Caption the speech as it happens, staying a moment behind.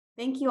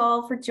Thank you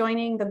all for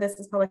joining the This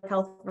is Public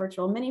Health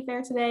virtual mini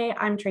fair today.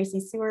 I'm Tracy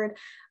Seward.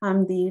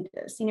 I'm the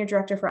Senior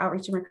Director for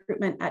Outreach and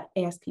Recruitment at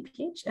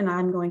ASPPH, and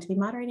I'm going to be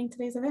moderating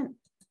today's event.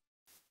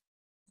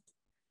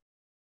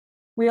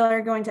 We are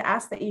going to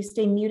ask that you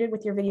stay muted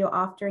with your video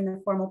off during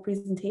the formal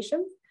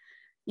presentation.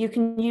 You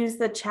can use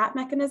the chat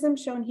mechanism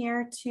shown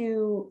here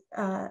to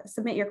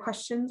submit your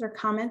questions or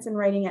comments in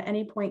writing at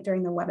any point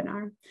during the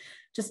webinar.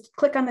 Just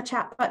click on the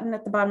chat button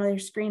at the bottom of your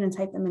screen and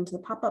type them into the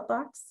pop-up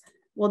box.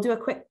 We'll do a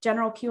quick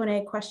general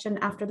Q&A question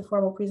after the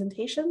formal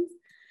presentations,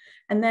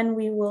 and then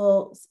we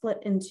will split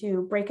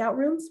into breakout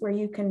rooms where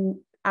you can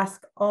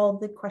ask all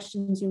the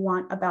questions you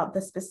want about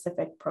the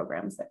specific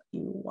programs that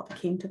you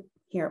came to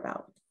hear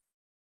about.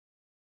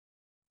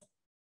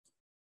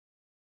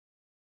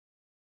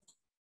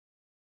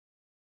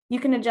 You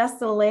can adjust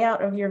the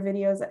layout of your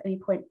videos at any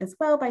point as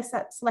well by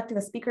selecting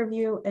the speaker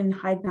view and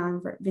hide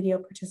non-video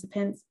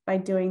participants. By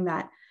doing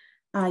that,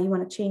 you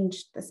want to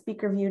change the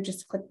speaker view,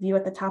 just click view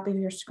at the top of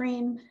your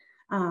screen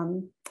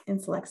and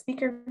select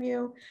speaker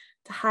view.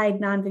 To hide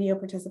non-video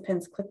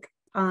participants,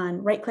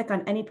 right click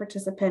on any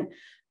participant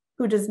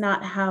who does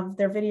not have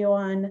their video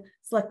on,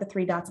 select the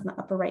three dots in the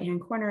upper right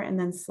hand corner, and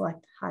then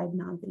select hide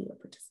non-video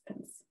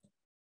participants.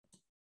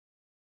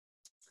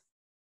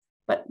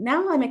 But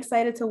now I'm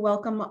excited to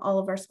welcome all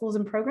of our schools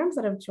and programs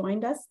that have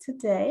joined us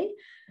today.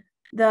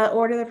 The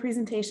order of the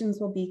presentations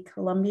will be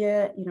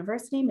Columbia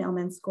University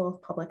Mailman School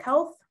of Public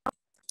Health,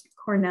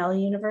 Cornell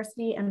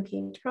University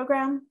MPH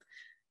program,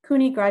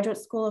 CUNY Graduate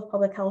School of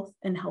Public Health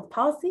and Health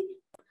Policy,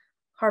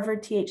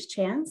 Harvard T.H.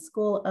 Chan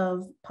School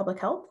of Public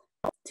Health,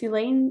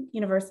 Tulane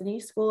University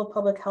School of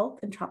Public Health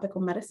and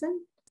Tropical Medicine,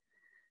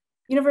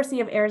 University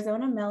of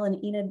Arizona Mel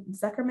and Enid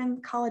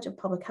Zuckerman College of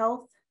Public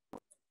Health,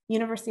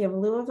 University of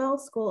Louisville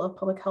School of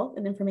Public Health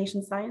and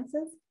Information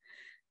Sciences,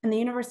 and the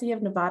University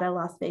of Nevada,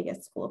 Las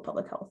Vegas School of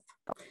Public Health.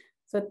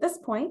 So at this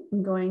point,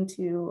 I'm going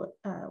to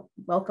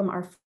welcome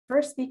our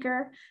first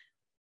speaker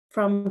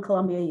from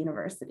Columbia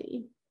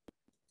University.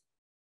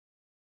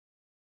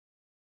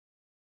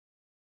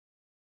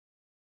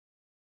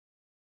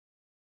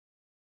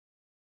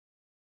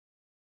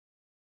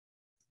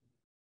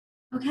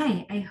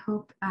 Okay, I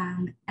hope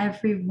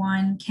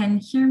everyone can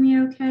hear me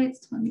okay.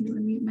 It's telling me to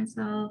unmute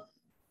myself.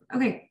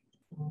 Okay.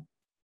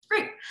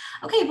 Great.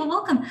 Okay, well,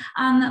 welcome.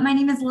 My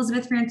name is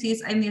Elizabeth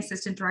Francis. I'm the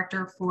Assistant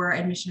Director for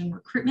Admission and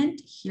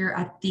Recruitment here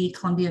at the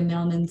Columbia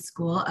Mailman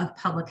School of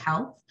Public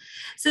Health.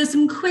 So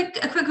a quick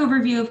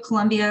overview of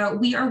Columbia.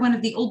 We are one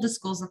of the oldest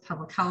schools of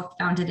public health,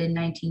 founded in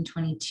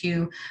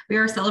 1922. We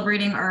are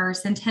celebrating our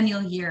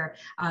centennial year,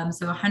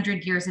 so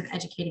 100 years of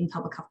educating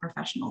public health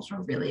professionals.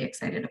 We're really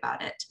excited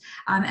about it.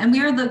 And we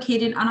are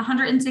located on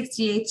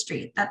 168th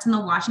Street. That's in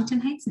the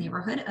Washington Heights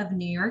neighborhood of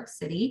New York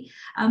City.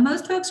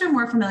 Most folks are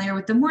more familiar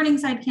with the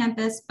Morningside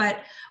campus,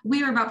 but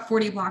we are about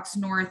 40 blocks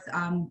north,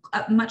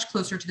 much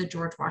closer to the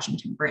George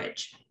Washington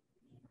Bridge.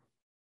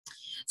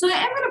 So I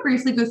am going to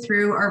briefly go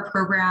through our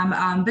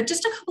program, but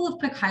just a couple of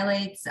quick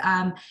highlights.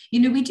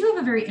 We do have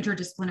a very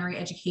interdisciplinary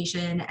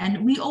education,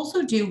 and we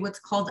also do what's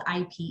called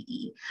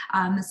IPE.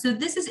 So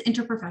this is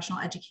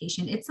interprofessional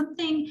education. It's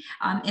something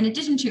in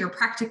addition to your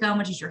practicum,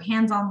 which is your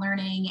hands-on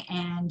learning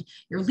and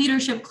your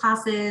leadership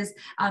classes.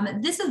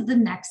 This is the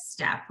next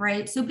step,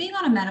 right? So being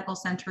on a medical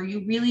center,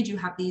 you really do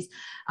have these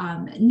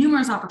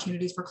numerous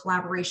opportunities for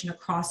collaboration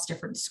across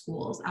different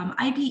schools.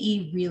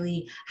 IPE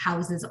really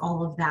houses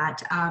all of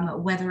that,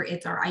 whether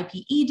it's our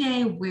IPE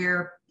day,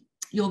 where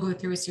you'll go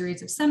through a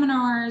series of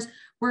seminars,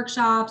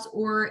 workshops,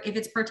 or if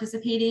it's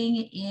participating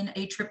in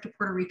a trip to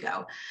Puerto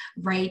Rico,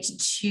 right,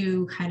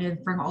 to kind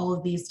of bring all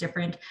of these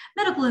different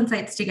medical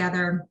insights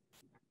together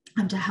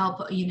to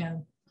help,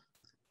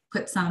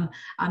 put some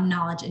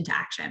knowledge into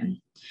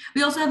action.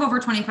 We also have over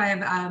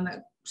 25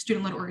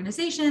 student-led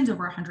organizations,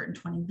 over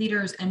 120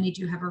 leaders, and we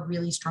do have a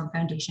really strong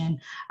foundation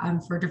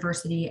for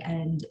diversity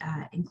and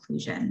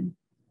inclusion.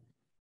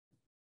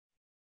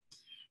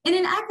 In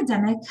an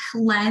academic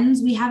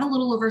lens, we have a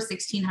little over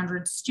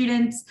 1,600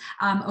 students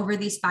over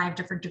these 5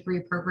 different degree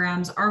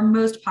programs. Our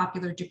most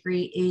popular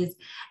degree is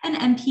an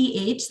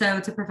MPH, so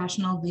it's a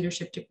professional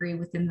leadership degree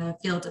within the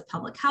field of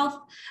public health.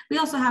 We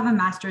also have a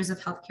Master's of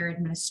Healthcare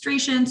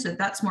Administration, so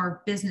that's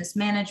more business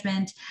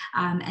management,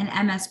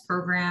 an MS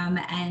program,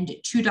 and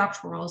 2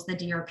 doctorals, the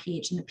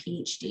DRPH and the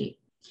PhD.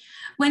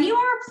 When you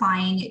are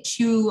applying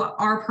to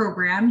our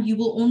program, you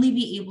will only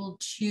be able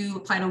to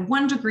apply to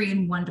 1 degree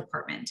in 1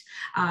 department.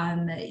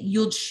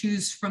 You'll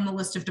choose from the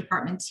list of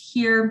departments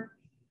here.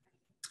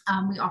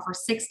 We offer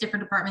 6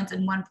 different departments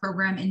and 1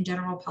 program in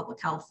general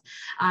public health.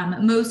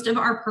 Most of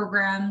our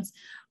programs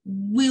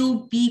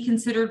will be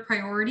considered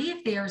priority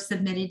if they are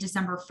submitted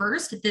December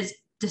 1st. This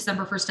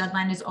December 1st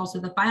deadline is also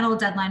the final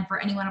deadline for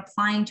anyone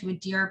applying to a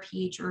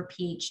DRPH or a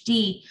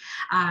PhD,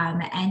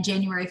 and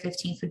January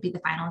 15th would be the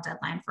final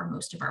deadline for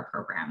most of our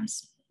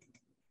programs.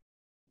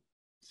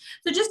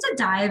 So just to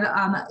dive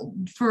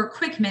for a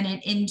quick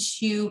minute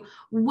into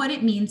what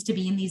it means to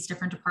be in these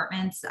different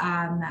departments,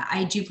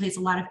 I do place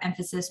a lot of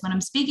emphasis when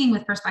I'm speaking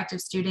with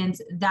prospective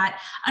students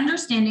that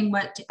understanding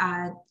what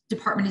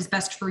department is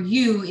best for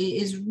you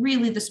is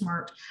really the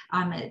smart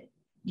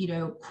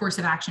course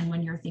of action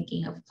when you're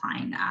thinking of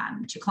applying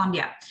to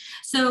Columbia.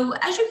 So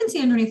as you can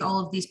see underneath all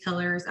of these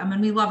pillars,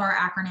 and we love our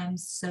acronyms,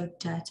 so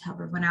to help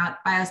everyone out,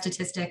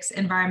 biostatistics,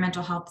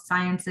 environmental health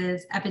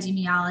sciences,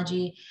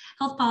 epidemiology,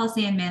 health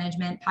policy and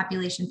management,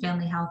 population,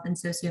 family health, and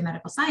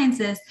socio-medical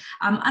sciences.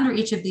 Under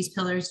each of these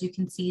pillars, you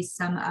can see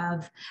some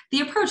of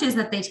the approaches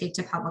that they take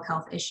to public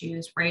health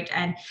issues, right?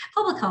 And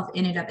public health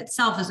in and of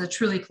itself is a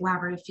truly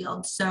collaborative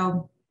field.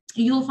 So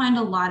you'll find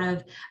a lot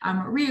of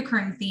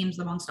reoccurring themes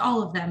amongst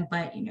all of them,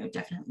 but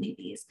definitely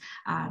these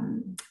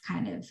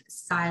kind of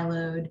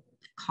siloed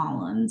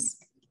columns.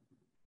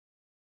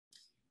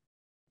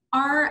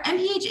 Our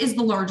MPH is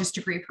the largest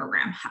degree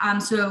program.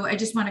 So I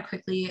just want to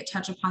quickly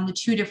touch upon the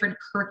two different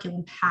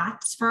curriculum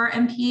paths for our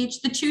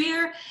MPH. The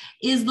 2-year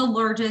is the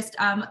largest.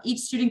 Each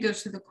student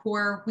goes through the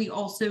core. We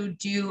also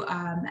do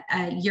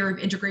a year of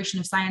integration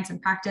of science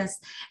and practice.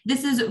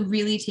 This is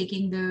really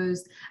taking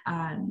those,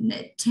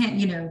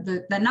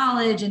 the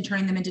knowledge and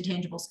turning them into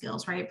tangible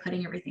skills, right?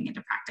 Putting everything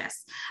into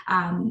practice.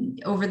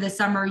 Over the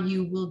summer,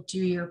 you will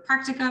do your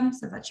practicum.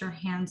 So that's your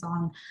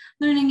hands-on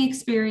learning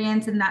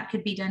experience. And that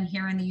could be done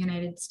here in the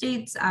United States.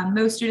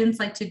 Most students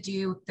like to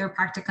do their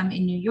practicum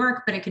in New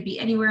York, but it could be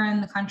anywhere in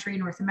the country,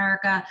 North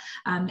America.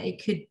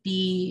 It could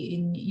be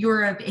in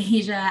Europe,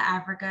 Asia,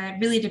 Africa. It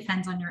really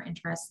depends on your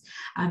interests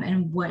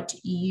and what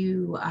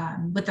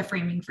the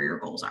framing for your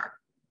goals are.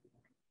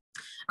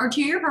 Our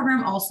 2-year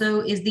program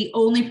also is the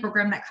only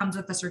program that comes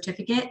with a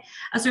certificate.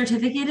 A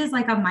certificate is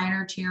like a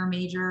minor to your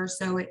major.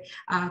 So it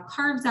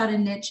carves out a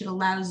niche. It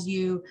allows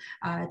you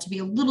to be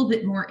a little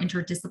bit more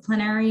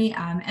interdisciplinary.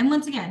 And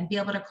once again, be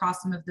able to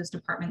cross some of those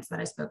departments that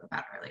I spoke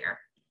about earlier.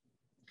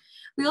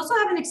 We also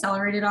have an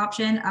accelerated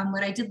option.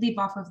 What I did leave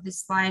off of this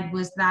slide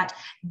was that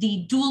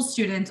the dual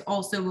students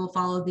also will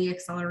follow the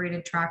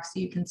accelerated track. So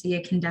you can see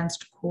a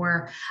condensed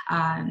core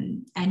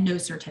and no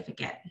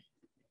certificate.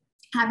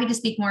 Happy to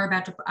speak more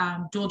about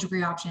dual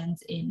degree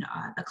options in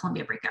the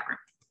Columbia breakout room.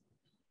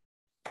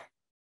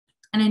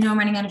 And I know I'm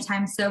running out of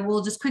time, so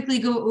we'll just quickly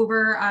go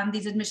over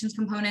these admissions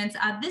components.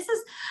 This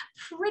is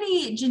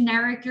pretty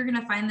generic. You're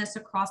gonna find this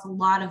across a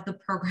lot of the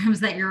programs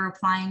that you're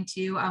applying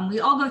to.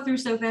 We all go through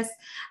SOFIS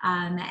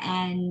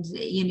and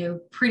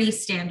pretty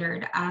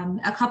standard.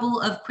 A couple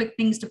of quick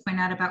things to point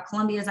out about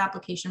Columbia's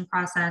application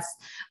process.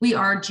 We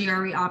are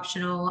GRE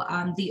optional.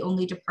 The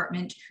only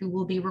department who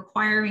will be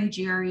requiring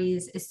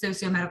GREs is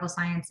socio-medical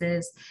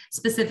sciences,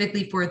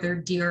 specifically for their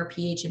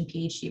DRPH and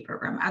PhD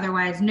program.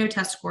 Otherwise, no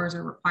test scores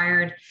are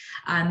required.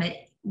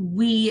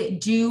 We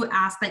do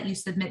ask that you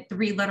submit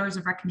 3 letters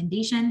of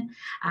recommendation.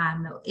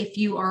 If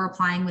you are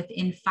applying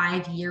within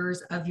 5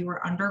 years of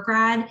your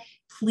undergrad,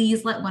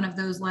 please let one of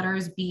those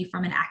letters be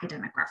from an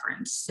academic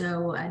reference.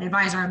 So an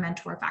advisor, a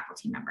mentor,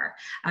 faculty member.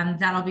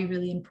 That'll be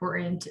really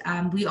important.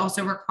 We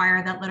also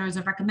require that letters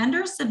of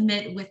recommenders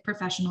submit with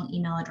professional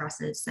email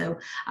addresses. So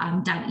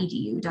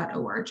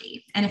 .edu.org.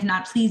 And if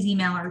not, please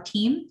email our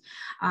team.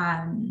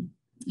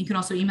 You can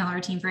also email our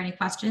team for any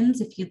questions.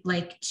 If you'd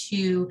like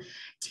to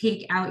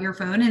take out your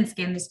phone and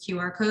scan this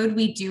QR code,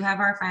 we do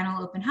have our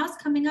final open house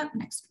coming up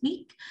next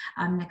week,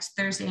 next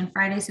Thursday and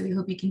Friday. So we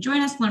hope you can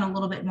join us, learn a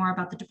little bit more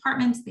about the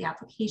departments, the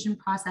application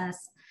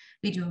process.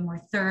 We do a more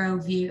thorough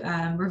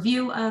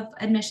review of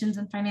admissions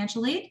and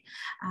financial aid.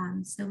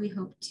 So we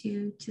hope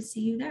to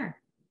see you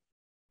there.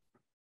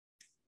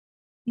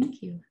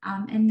 Thank you.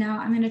 And now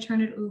I'm going to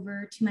turn it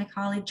over to my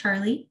colleague,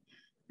 Charlie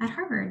at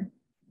Harvard.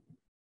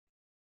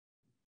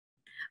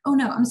 Oh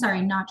no, I'm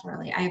sorry, not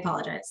Charlie, I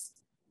apologize.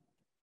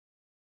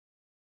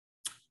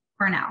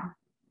 Cornell,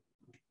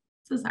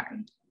 so sorry.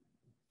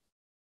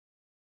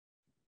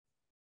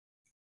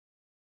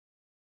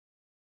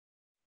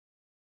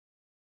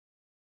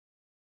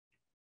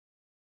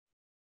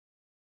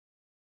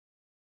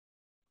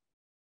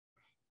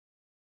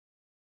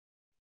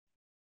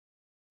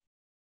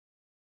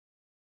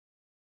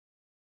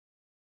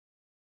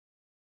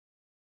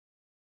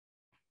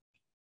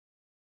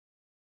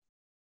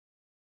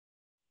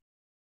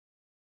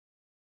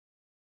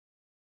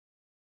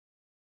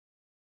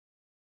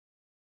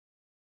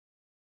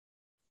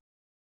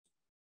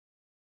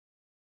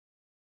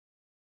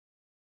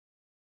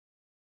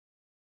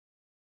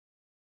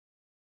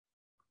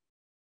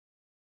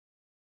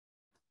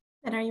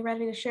 And are you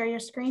ready to share your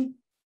screen?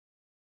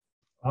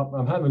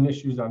 I'm having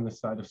issues on this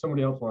side. If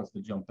somebody else wants to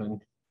jump in.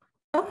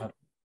 Okay,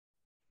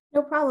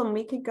 no problem.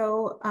 We could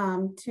go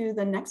to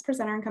the next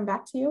presenter and come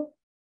back to you.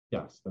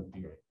 Yes, that'd be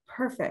great.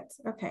 Perfect.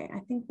 Okay, I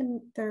think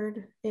the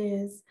third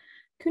is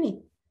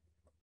CUNY.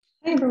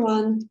 Hi,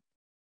 everyone.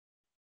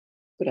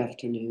 Good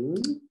afternoon.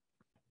 1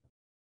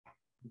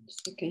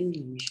 second,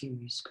 let me share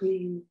my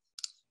screen.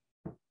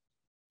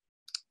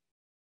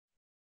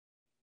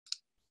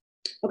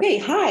 Okay,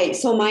 hi.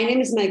 So my name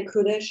is Meg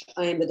Kudish.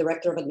 I am the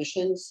Director of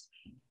Admissions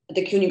at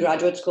the CUNY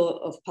Graduate School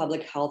of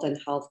Public Health and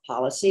Health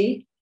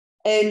Policy.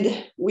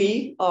 And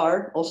we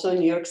are also in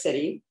New York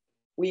City.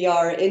 We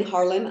are in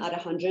Harlem at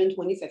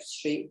 125th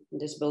Street,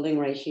 this building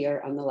right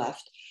here on the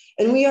left.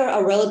 And we are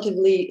a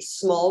relatively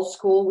small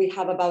school. We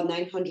have about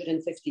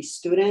 950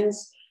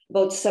 students.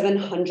 About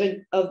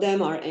 700 of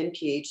them are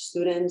MPH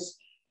students.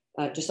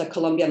 Just like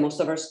Columbia,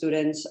 most of our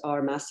students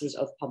are Masters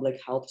of Public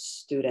Health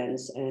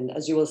students. And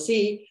as you will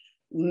see,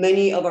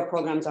 many of our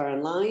programs are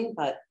online,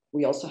 but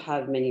we also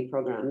have many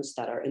programs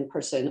that are in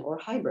person or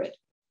hybrid.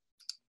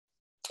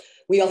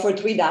 We offer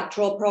 3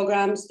 doctoral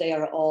programs. They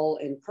are all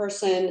in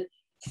person,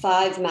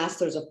 5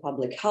 Masters of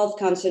Public Health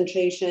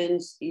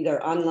concentrations,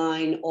 either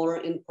online or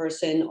in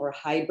person or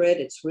hybrid.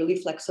 It's really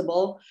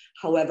flexible.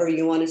 However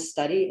you want to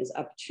study is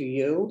up to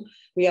you.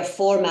 We have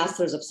 4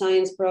 Masters of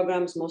Science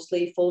programs,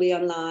 mostly fully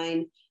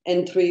online,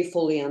 and 3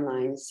 fully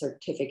online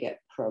certificate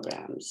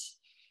programs.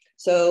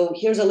 So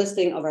here's a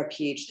listing of our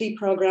PhD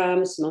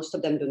programs. Most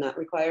of them do not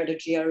require the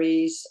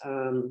GREs.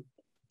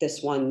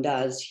 This one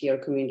does here,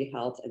 Community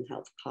Health and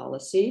Health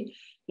Policy.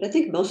 But I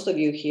think most of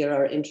you here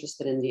are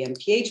interested in the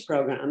MPH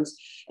programs.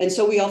 And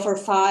so we offer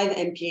 5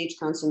 MPH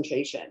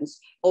concentrations.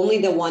 Only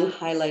the one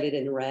highlighted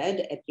in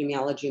red,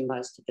 Epidemiology and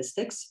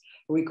Biostatistics,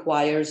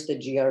 requires the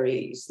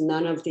GREs.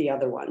 None of the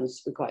other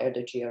ones require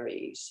the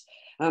GREs.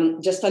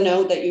 Just a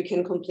note that you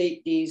can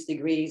complete these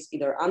degrees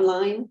either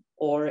online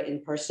or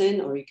in person,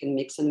 or you can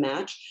mix and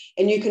match.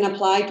 And you can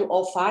apply to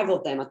all 5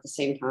 of them at the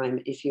same time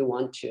if you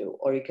want to,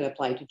 or you can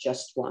apply to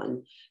just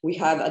one. We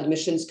have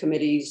admissions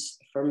committees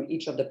from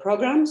each of the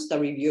programs that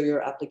review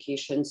your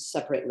applications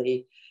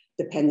separately,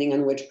 depending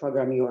on which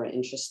program you are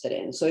interested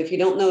in. So if you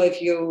don't know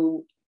if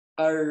you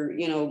are,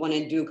 want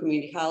to do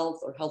community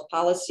health or health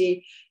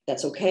policy,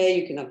 that's okay.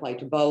 You can apply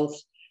to both,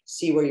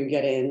 see where you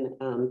get in,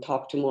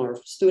 talk to more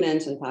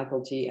students and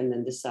faculty, and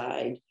then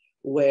decide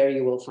where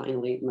you will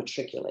finally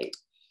matriculate.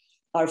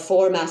 Our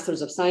 4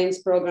 Masters of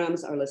Science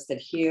programs are listed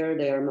here.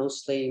 They are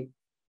mostly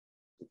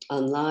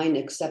online,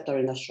 except our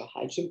industrial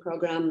hygiene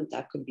program.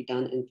 That could be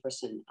done in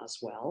person as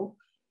well.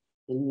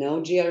 And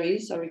no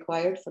GREs are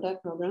required for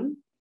that program,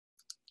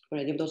 for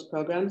any of those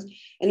programs.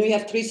 And we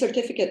have 3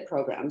 certificate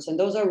programs, and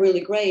those are really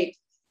great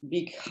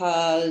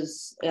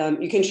because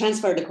you can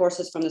transfer the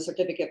courses from the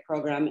certificate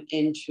program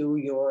into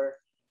your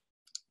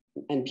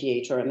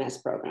MPH or MS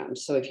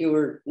programs. So if you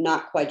were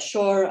not quite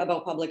sure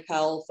about public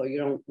health or you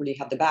don't really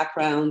have the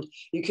background,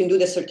 you can do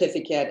the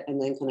certificate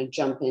and then kind of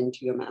jump into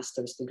your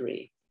master's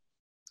degree.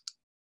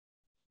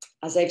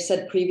 As I've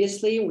said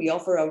previously, we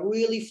offer a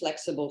really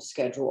flexible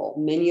schedule.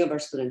 Many of our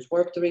students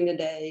work during the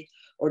day,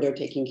 or they're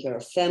taking care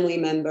of family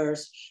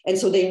members. And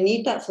so they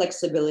need that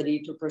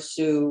flexibility to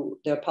pursue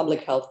their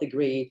public health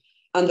degree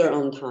on their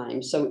own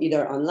time. So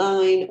either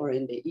online or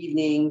in the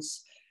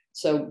evenings.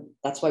 So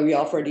that's why we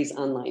offer these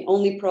online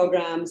only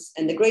programs.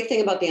 And the great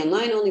thing about the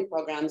online only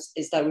programs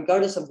is that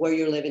regardless of where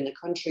you live in the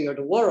country or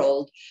the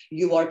world,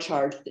 you are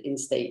charged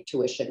in-state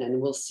tuition, and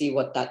we'll see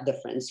what that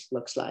difference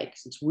looks like.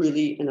 It's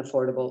really an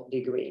affordable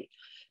degree.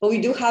 But we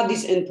do have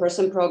these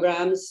in-person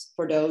programs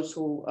for those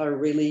who are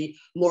really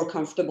more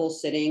comfortable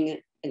sitting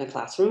in a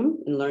classroom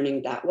and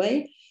learning that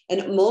way.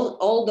 And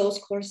all those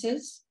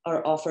courses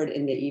are offered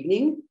in the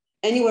evening,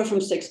 anywhere from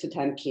 6 to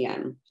 10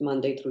 p.m.,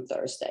 Monday through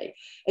Thursday.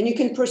 And you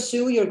can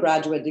pursue your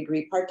graduate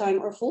degree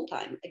part-time or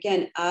full-time,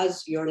 again,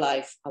 as your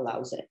life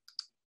allows it.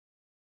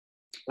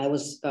 I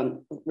was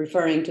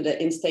referring to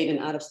the in-state and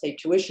out-of-state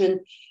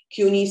tuition.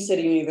 CUNY,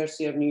 City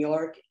University of New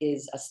York,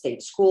 is a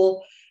state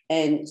school.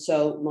 And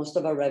so most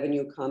of our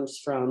revenue comes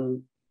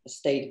from a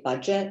state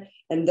budget.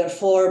 And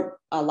therefore,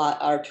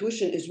 our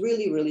tuition is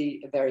really,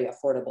 really very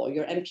affordable.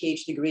 Your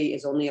MPH degree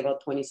is only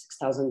about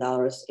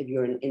 $26,000 if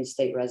you're an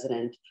in-state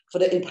resident for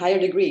the entire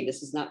degree.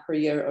 This is not per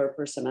year or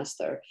per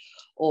semester,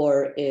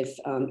 or if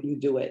you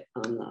do it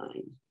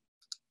online.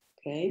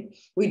 Okay.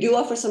 We do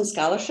offer some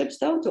scholarships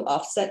though to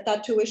offset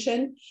that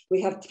tuition.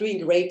 We have 3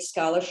 great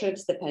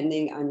scholarships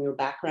depending on your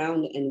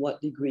background and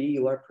what degree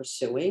you are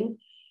pursuing.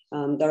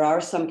 There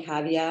are some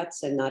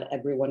caveats, and not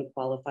everyone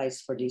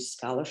qualifies for these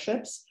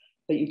scholarships,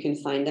 but you can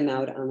find them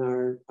out on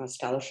our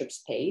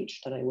scholarships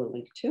page that I will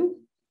link to.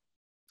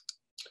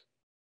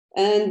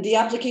 And the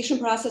application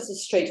process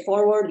is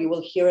straightforward. You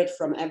will hear it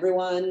from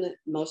everyone,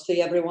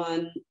 mostly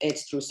everyone.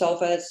 It's through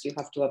SOFAS. You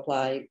have to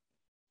apply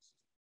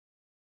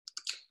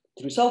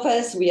through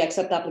SOFAS. We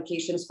accept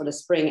applications for the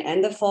spring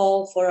and the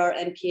fall for our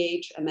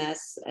MPH,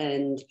 MS,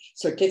 and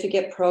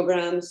certificate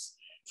programs.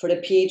 For the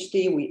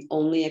PhD, we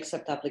only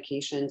accept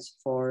applications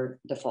for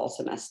the fall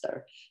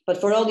semester.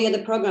 But for all the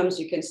other programs,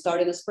 you can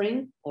start in the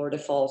spring or the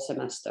fall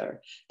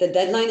semester. The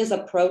deadline is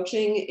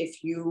approaching.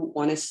 If you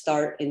want to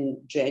start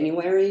in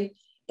January,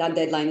 that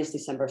deadline is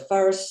December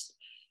 1st.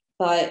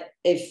 But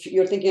if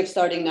you're thinking of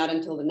starting not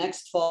until the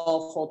next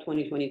fall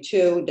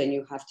 2022, then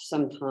you have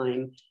some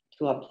time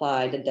to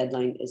apply. The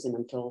deadline isn't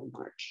until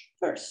March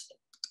 1st.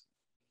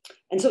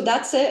 And so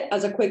that's it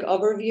as a quick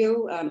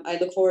overview. I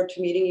look forward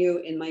to meeting you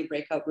in my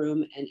breakout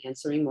room and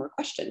answering more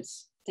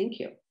questions. Thank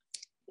you.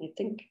 I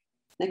think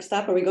next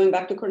up, are we going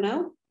back to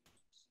Cornell?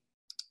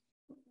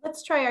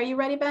 Let's try. Are you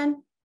ready,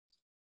 Ben?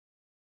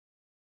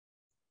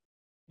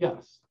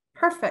 Yes.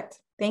 Perfect.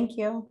 Thank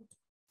you.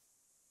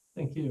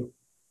 Thank you.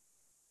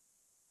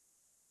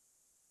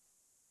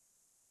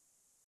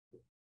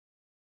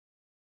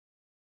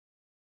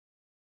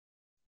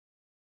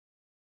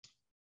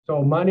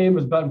 So my name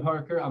is Ben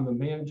Parker. I'm the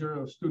manager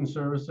of student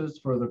services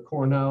for the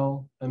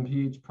Cornell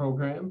MPH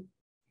program.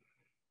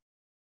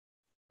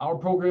 Our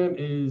program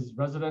is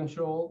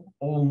residential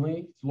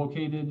only. It's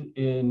located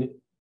in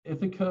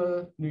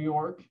Ithaca, New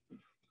York,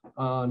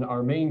 on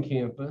our main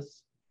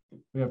campus.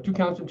 We have 2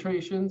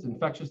 concentrations,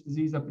 infectious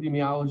disease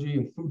epidemiology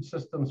and food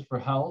systems for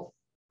health.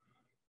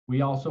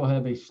 We also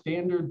have a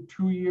standard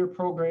 2-year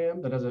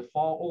program that has a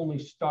fall-only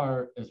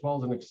start, as well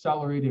as an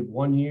accelerated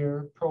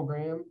 1-year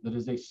program that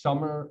is a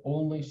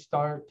summer-only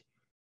start.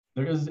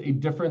 There is a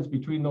difference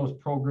between those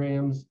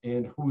programs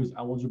and who is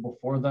eligible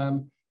for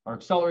them. Our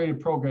accelerated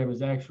program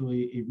is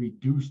actually a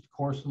reduced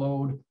course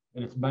load,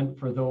 and it's meant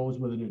for those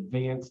with an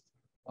advanced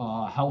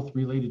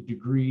health-related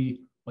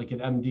degree, like an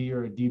MD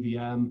or a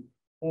DVM,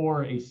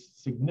 or a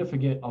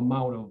significant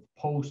amount of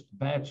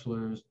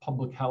post-bachelor's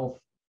public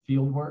health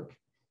fieldwork.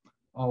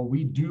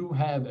 We do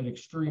have an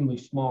extremely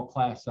small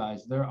class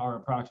size. There are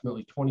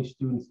approximately 20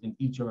 students in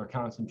each of our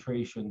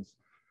concentrations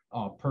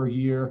per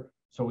year.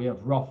 So we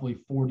have roughly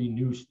 40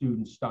 new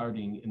students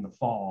starting in the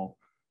fall.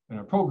 And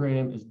our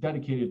program is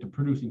dedicated to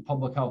producing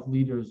public health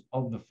leaders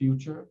of the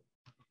future.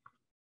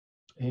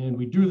 And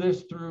we do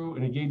this through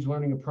an engaged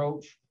learning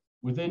approach.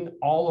 Within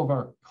all of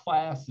our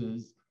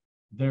classes,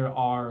 there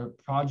are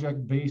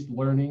project-based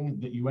learning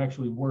that you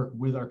actually work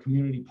with our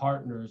community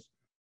partners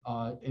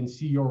and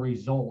see your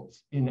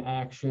results in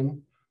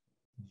action.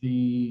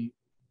 The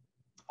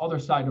other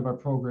side of our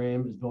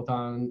program is built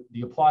on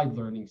the applied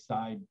learning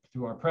side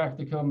through our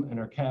practicum and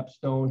our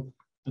capstone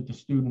that the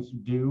students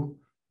do.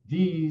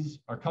 These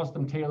are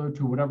custom tailored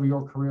to whatever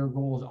your career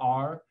goals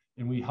are,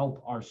 and we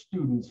help our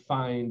students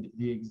find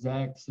the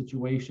exact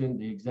situation,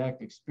 the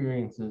exact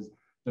experiences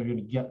that are going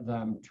to get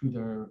them to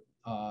their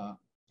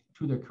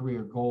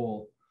career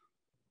goal.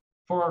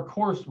 For our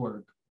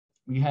coursework,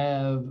 we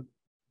have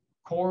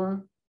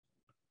core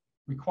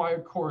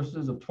required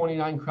courses of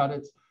 29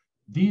 credits.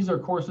 These are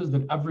courses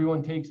that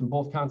everyone takes in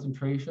both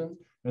concentrations,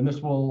 and this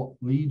will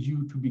lead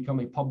you to become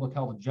a public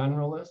health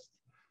generalist.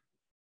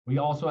 We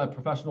also have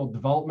professional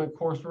development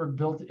coursework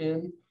built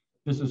in.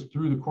 This is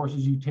through the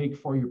courses you take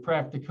for your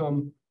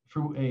practicum,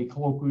 through a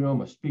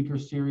colloquium, a speaker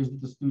series that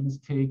the students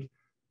take.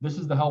 This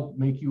is to help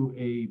make you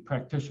a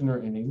practitioner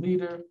and a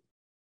leader.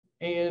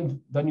 And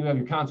then you have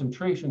your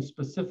concentration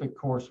specific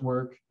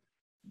coursework,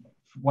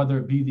 whether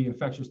it be the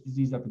infectious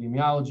disease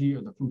epidemiology or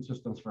the food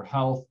systems for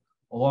health,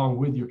 along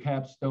with your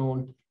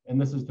capstone.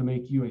 And this is to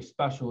make you a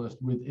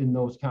specialist within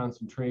those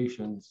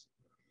concentrations.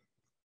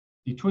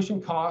 The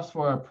tuition cost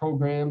for our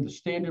program, the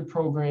standard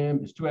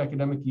program is 2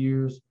 academic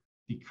years.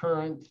 The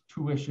current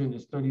tuition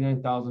is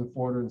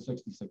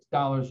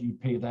 $39,466. You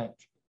pay that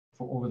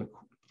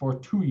for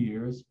 2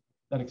 years.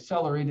 That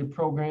accelerated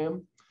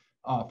program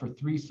for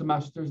 3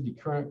 semesters, the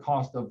current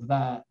cost of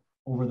that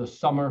over the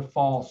summer,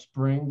 fall,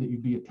 spring that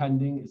you'd be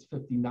attending is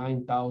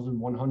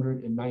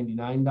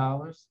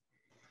 $59,199.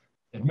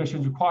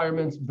 Admissions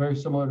requirements, very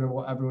similar to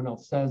what everyone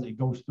else says. It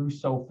goes through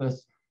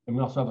SOFIS, and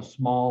we also have a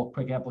small,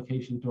 quick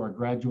application through our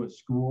graduate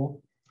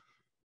school.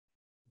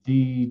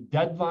 The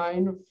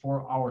deadline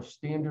for our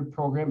standard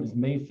program is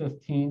May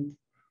 15th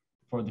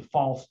for the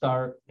fall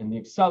start, and the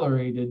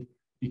accelerated,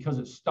 because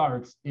it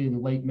starts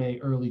in late May,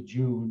 early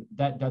June,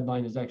 that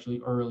deadline is actually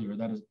earlier.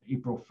 That is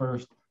April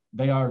 1st.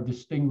 They are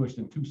distinguished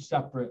in 2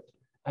 separate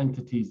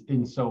entities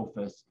in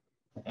SOFIS,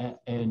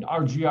 and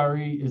our GRE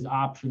is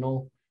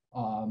optional.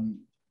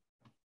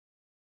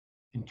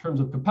 In terms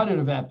of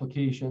competitive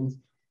applications,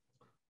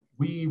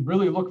 we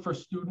really look for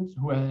students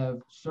who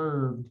have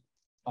served,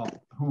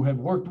 who have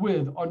worked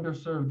with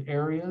underserved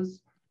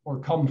areas or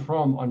come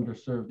from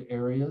underserved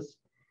areas.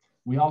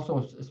 We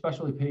also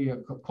especially pay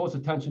close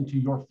attention to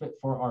your fit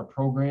for our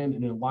program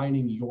and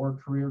aligning your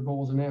career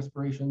goals and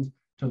aspirations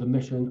to the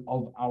mission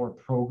of our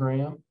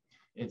program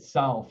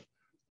itself.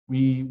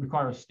 We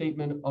require a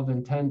statement of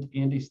intent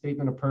and a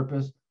statement of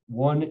purpose.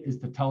 One is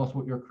to tell us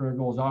what your career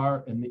goals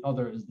are, and the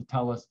other is to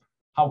tell us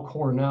how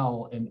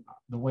Cornell and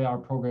the way our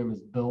program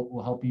is built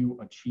will help you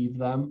achieve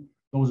them.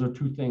 Those are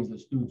 2 things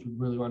that students would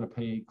really want to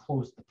pay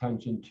close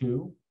attention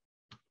to.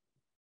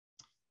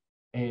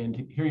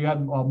 And here you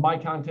have my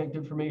contact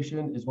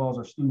information, as well as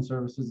our student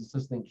services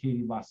assistant,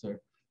 Katie Lesser,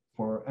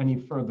 for any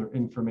further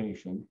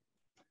information.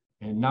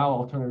 And now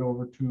I'll turn it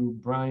over to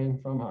Brian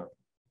from Harvard.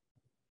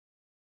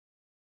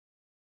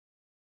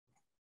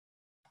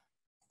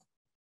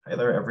 Hi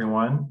there,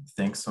 everyone.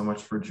 Thanks so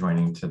much for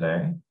joining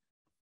today.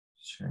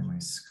 Sharing my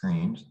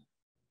screen.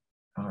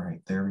 All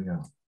right, there we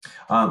go.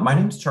 My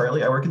name's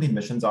Charlie. I work in the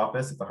admissions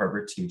office at the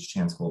Harvard T.H.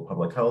 Chan School of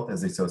Public Health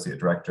as the associate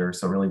director.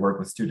 So really work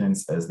with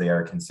students as they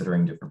are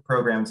considering different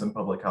programs in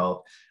public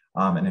health.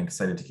 And I'm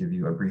excited to give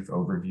you a brief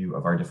overview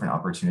of our different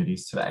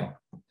opportunities today.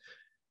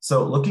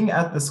 So looking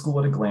at the school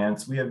at a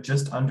glance, we have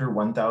just under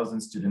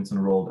 1,000 students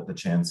enrolled at the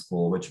Chan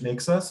School, which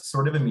makes us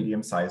sort of a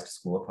medium-sized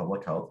school of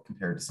public health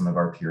compared to some of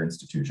our peer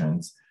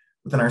institutions.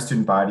 Within our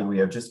student body, we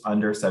have just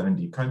under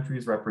 70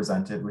 countries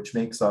represented, which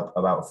makes up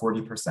about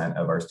 40%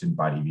 of our student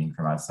body being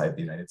from outside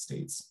the United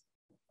States.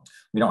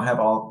 We don't have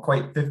all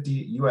quite 50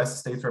 US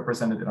states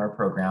represented in our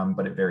program,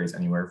 but it varies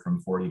anywhere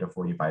from 40 to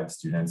 45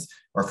 students,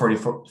 or 40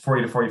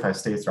 to 45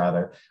 states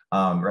rather,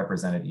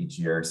 represented each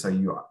year. So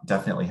you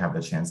definitely have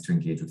the chance to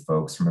engage with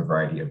folks from a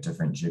variety of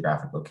different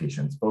geographic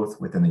locations, both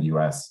within the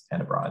US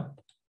and abroad.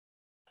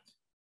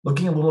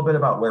 Looking a little bit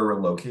about where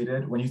we're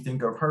located, when you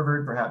think of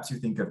Harvard, perhaps you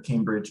think of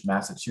Cambridge,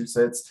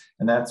 Massachusetts,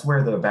 and that's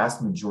where the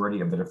vast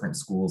majority of the different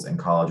schools and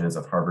colleges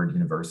of Harvard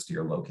University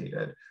are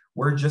located.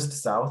 We're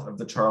just south of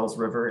the Charles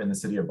River in the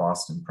city of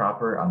Boston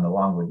proper on the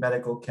Longwood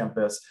Medical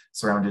Campus,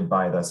 surrounded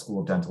by the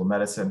School of Dental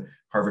Medicine,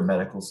 Harvard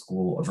Medical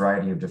School, a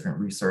variety of different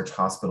research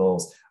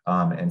hospitals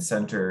and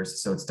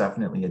centers. So it's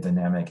definitely a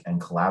dynamic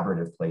and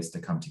collaborative place to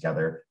come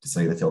together to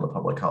study the field of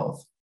public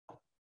health.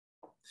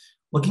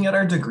 Looking at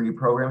our degree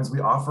programs,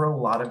 we offer a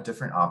lot of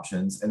different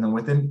options. And then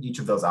within each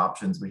of those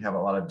options, we have a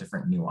lot of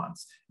different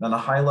nuance. And on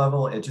a high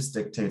level, it just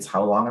dictates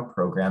how long a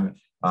program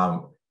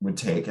would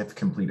take if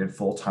completed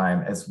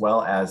full-time, as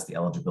well as the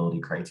eligibility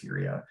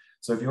criteria.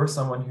 So if you're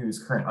someone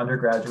who's current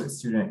undergraduate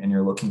student and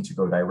you're looking to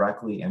go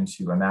directly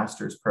into a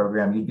master's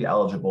program, you'd be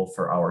eligible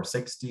for our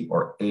 60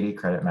 or 80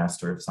 credit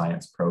Master of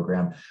Science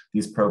program.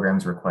 These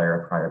programs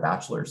require a prior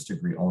bachelor's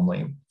degree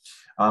only.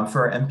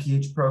 For our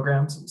MPH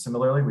programs,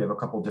 similarly, we have a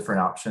couple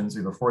different options.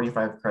 We have a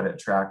 45 credit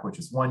track, which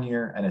is 1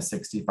 year, and a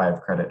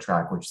 65 credit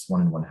track, which is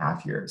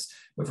 1.5 years.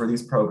 But for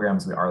these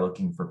programs, we are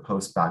looking for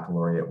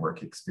post-baccalaureate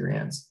work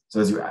experience.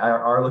 So as you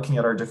are looking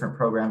at our different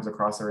programs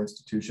across our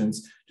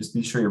institutions, just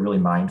be sure you're really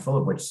mindful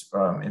of which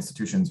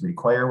institutions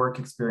require work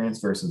experience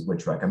versus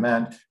which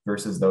recommend,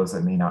 versus those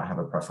that may not have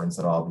a preference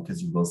at all,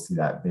 because you will see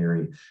that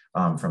vary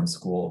from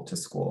school to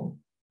school.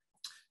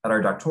 At our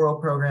doctoral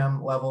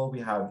program level, we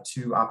have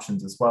two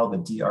options as well, the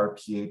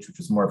DRPH, which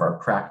is more of our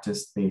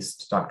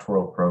practice-based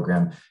doctoral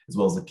program, as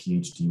well as the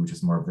PhD, which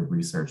is more of the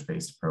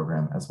research-based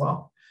program as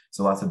well.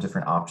 So lots of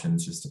different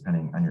options, just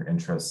depending on your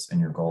interests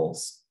and your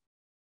goals.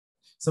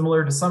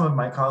 Similar to some of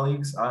my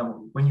colleagues,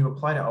 when you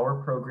apply to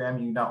our program,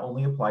 you not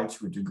only apply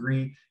to a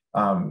degree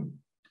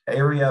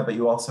area, but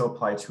you also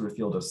apply to a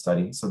field of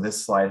study. So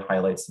this slide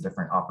highlights the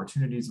different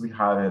opportunities we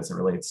have as it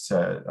relates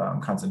to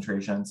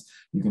concentrations.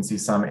 You can see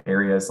some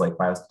areas like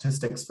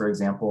biostatistics, for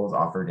example, is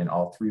offered in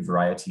all three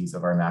varieties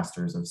of our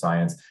Masters of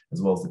Science,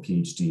 as well as the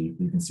PhD.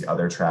 You can see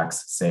other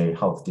tracks, say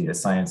Health Data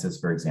Sciences,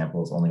 for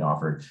example, is only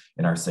offered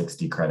in our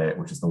 60 credit,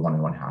 which is the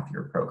 1.5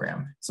 year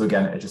program. So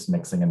again, it's just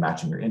mixing and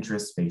matching your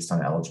interests based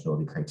on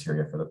eligibility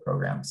criteria for the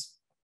programs.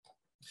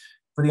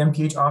 For the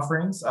MPH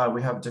offerings,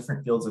 we have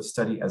different fields of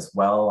study as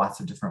well, lots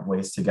of different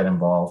ways to get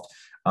involved.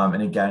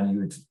 And again, you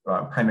would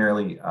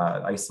primarily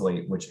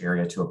isolate which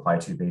area to apply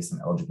to based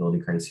on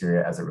eligibility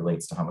criteria as it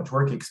relates to how much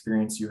work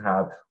experience you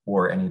have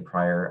or any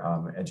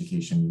prior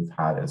education you've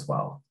had as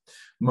well.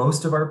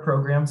 Most of our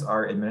programs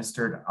are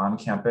administered on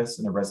campus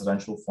in a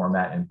residential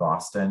format in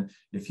Boston.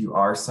 If you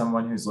are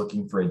someone who's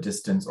looking for a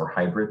distance or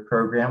hybrid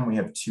program, we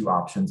have two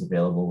options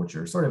available, which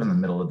are sort of in the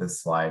middle of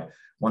this slide.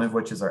 One of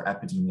which is our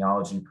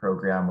epidemiology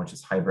program, which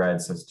is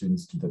hybrid, so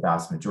students do the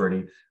vast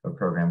majority of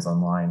programs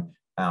online,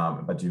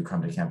 but do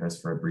come to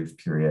campus for a brief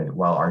period,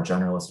 while our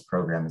generalist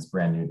program is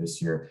brand new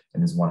this year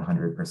and is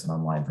 100%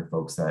 online for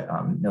folks that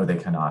know they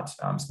cannot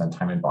spend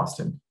time in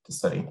Boston to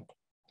study.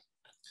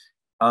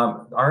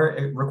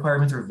 Our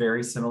requirements are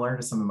very similar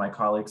to some of my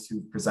colleagues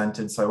who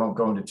presented, so I won't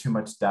go into too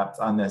much depth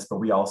on this, but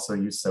we also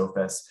use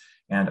SOFIS.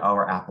 And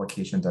our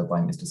application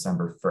deadline is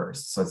December 1st.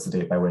 So that's the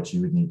date by which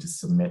you would need to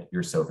submit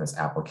your SOFIS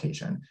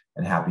application,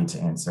 and happy to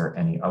answer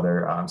any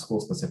other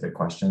school-specific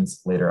questions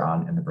later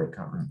on in the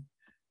breakout room.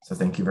 So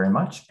thank you very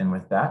much. And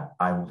with that,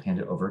 I will hand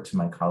it over to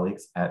my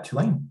colleagues at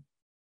Tulane.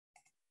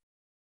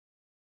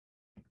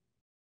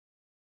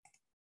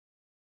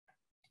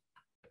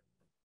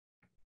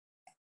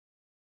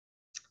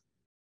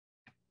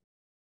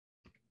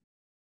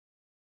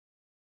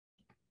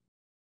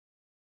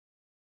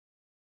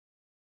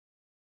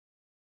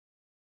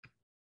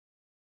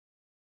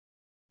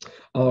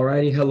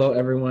 Alrighty, hello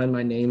everyone.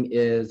 My name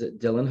is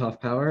Dylan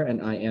Hoffpower, and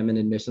I am an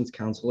admissions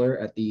counselor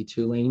at the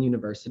Tulane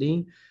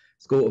University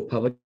School of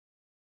Public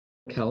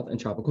Health and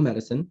Tropical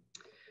Medicine.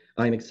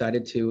 I'm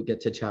excited to get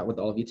to chat with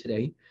all of you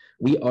today.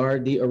 We are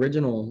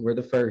we're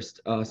the first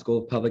School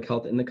of Public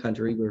Health in the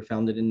country. We were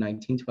founded in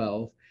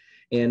 1912,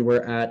 and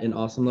we're at an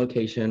awesome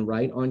location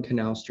right on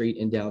Canal Street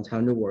in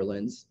downtown New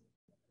Orleans.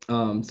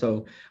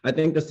 So I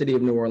think the city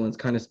of New Orleans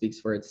kind of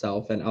speaks for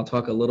itself, and I'll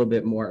talk a little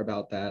bit more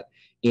about that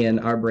in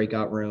our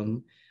breakout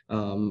room.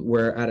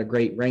 We're at a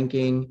great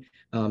ranking,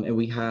 and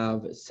we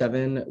have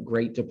 7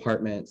 great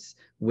departments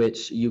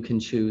which you can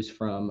choose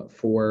from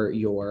for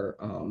your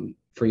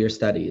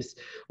studies.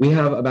 We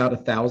have about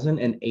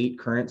 1,008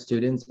 current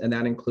students, and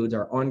that includes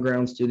our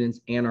on-ground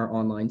students and our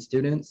online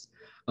students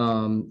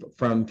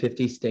from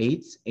 50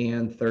 states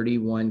and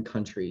 31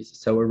 countries.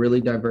 So a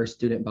really diverse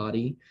student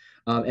body,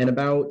 and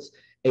about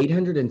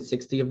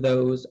 860 of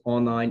those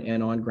online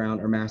and on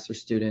ground are master's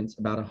students,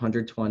 about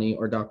 120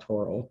 are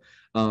doctoral.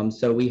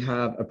 So we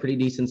have a pretty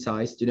decent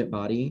sized student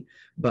body,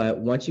 but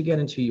once you get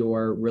into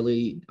your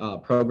really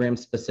program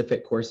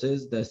specific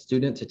courses, the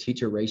student to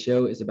teacher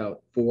ratio is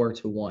about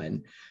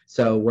 4:1.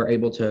 So we're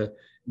able to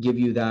give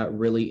you that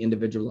really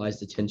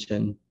individualized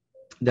attention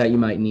that you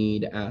might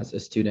need as a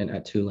student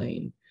at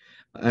Tulane.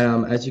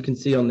 As you can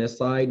see on this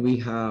slide, we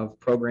have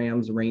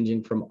programs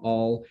ranging from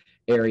all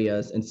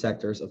areas and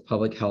sectors of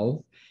public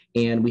health.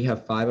 And we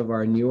have 5 of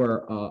our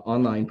newer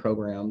online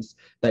programs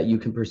that you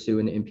can pursue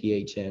an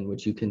MPH in,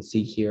 which you can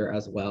see here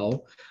as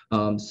well.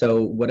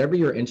 So whatever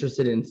you're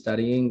interested in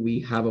studying, we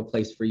have a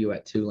place for you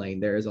at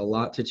Tulane. There is a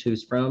lot to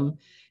choose from,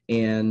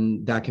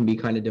 and that can be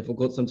kind of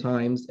difficult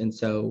sometimes. And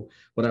so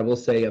what I will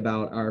say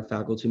about our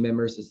faculty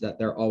members is that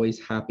they're always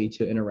happy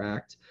to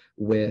interact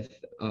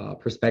with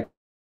prospective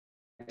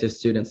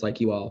students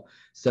like you all.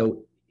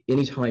 So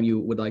anytime you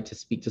would like to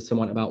speak to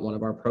someone about one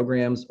of our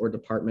programs or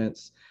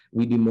departments,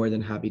 we'd be more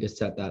than happy to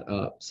set that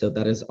up. So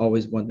that is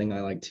always one thing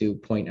I like to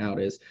point out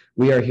is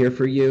we are here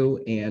for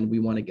you, and we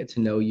want to get to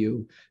know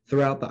you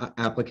throughout the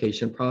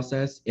application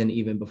process and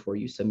even before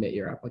you submit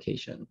your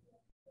application.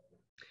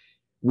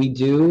 We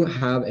do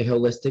have a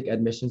holistic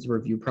admissions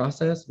review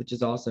process, which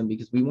is awesome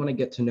because we want to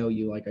get to know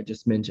you, like I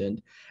just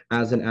mentioned,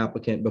 as an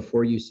applicant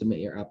before you submit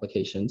your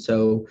application.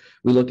 So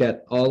we look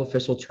at all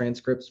official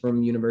transcripts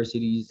from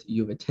universities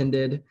you've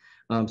attended.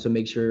 So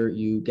make sure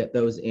you get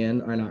those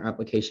in, and our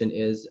application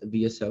is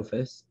via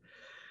Sophus.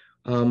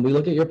 We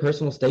look at your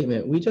personal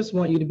statement. We just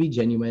want you to be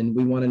genuine.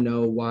 We want to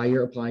know why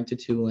you're applying to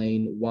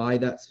Tulane, why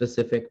that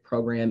specific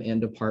program and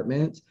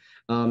department,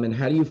 and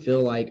how do you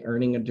feel like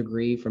earning a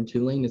degree from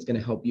Tulane is going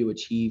to help you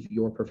achieve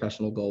your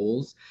professional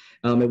goals.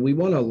 And we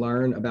want to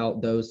learn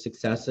about those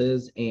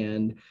successes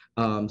and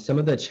some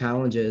of the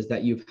challenges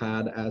that you've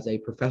had as a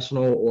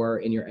professional or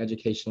in your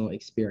educational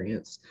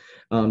experience.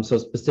 So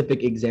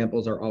specific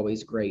examples are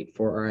always great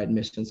for our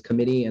admissions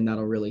committee, and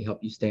that'll really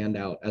help you stand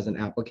out as an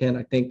applicant,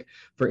 I think,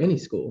 for any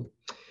school.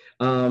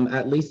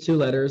 At least 2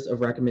 letters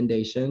of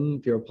recommendation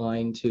if you're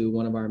applying to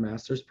one of our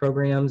master's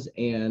programs,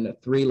 and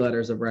 3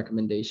 letters of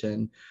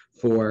recommendation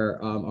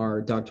for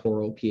our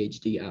doctoral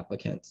PhD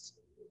applicants.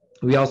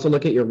 We also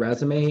look at your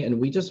resume, and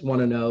we just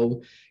want to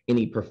know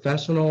any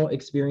professional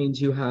experience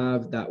you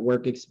have, that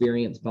work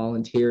experience,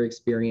 volunteer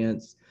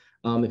experience.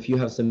 If you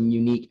have some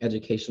unique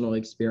educational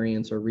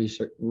experience or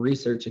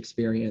research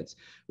experience,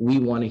 we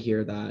want to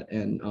hear that,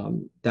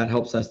 and that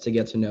helps us to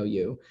get to know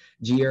you.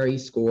 GRE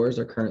scores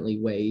are currently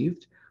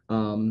waived.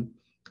 And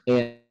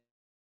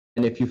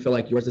if you feel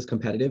like yours is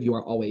competitive, you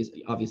are always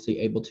obviously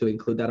able to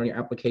include that on your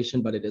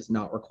application, but it is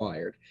not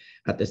required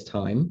at this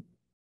time.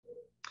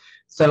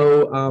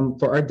 So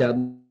for our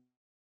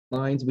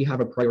deadlines, we have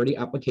a priority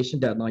application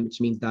deadline,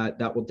 which means that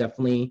that will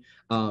definitely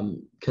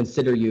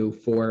consider you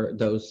for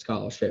those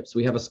scholarships.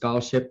 We have a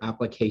scholarship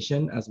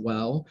application as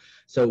well.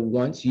 So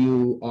once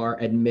you are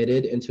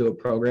admitted into a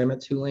program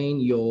at Tulane,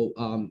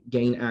 you'll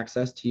gain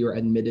access to your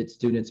admitted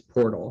students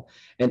portal.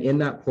 And in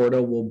that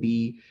portal will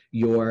be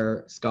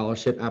your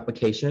scholarship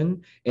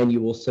application, and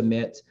you will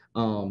submit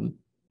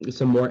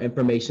some more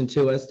information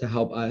to us to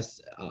help us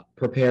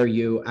prepare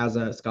you as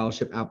a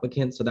scholarship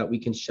applicant so that we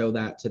can show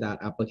that to that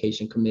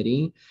application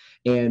committee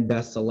and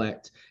best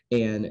select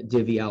and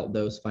divvy out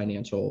those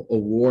financial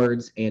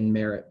awards and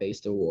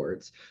merit-based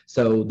awards.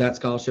 So that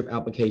scholarship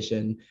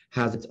application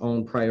has its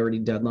own priority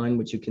deadline,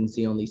 which you can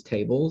see on these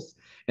tables.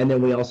 And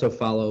then we also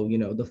follow,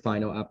 the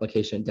final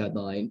application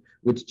deadline,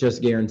 which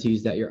just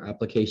guarantees that your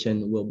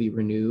application will be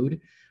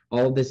renewed.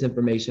 All of this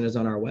information is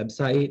on our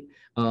website,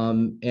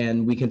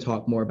 and we can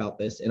talk more about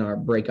this in our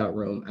breakout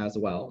room as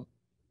well.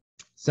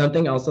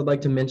 Something else I'd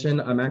like to mention,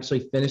 I'm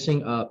actually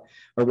finishing up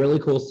a really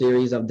cool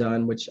series I've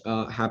done, which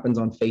happens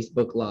on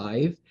Facebook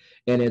Live.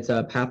 And it's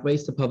a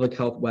Pathways to Public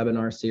Health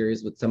webinar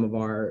series with some of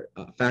our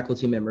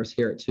faculty members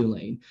here at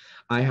Tulane.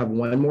 I have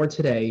one more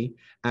today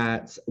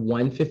at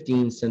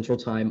 1:15 Central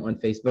Time on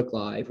Facebook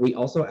Live. We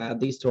also add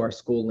these to our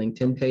school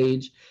LinkedIn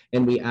page,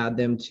 and we add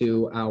them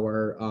to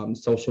our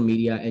social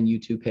media and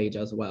YouTube page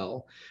as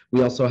well.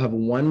 We also have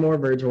one more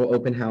virtual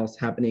open house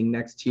happening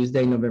next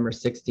Tuesday, November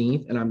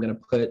 16th, and I'm going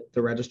to put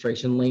the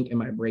registration link in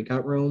my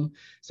breakout room.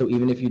 So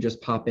even if you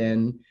just pop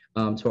in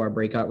to our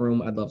breakout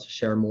room, I'd love to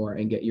share more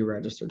and get you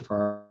registered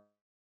for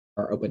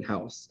our open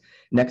house.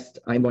 Next,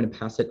 I'm going to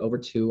pass it over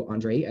to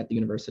Andre at the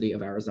University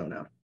of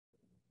Arizona.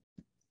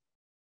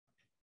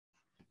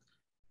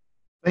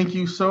 Thank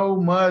you so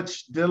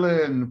much,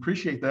 Dylan.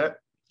 Appreciate that.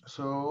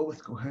 So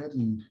let's go ahead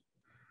and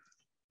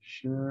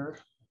share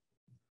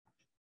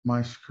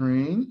my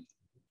screen.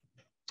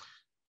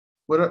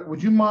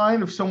 Would you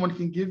mind if someone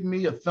can give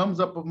me a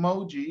thumbs up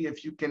emoji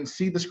if you can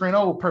see the screen?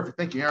 Oh, perfect.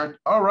 Thank you, Aaron.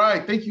 All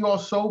right. Thank you all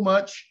so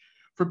much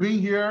for being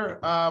here.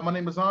 My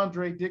name is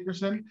Andre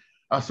Dickerson.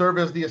 I serve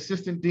as the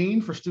Assistant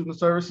Dean for Student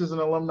Services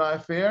and Alumni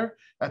Affairs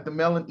at the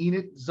Mel and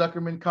Enid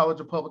Zuckerman College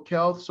of Public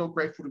Health. So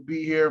grateful to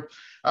be here.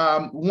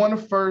 Want to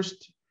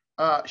first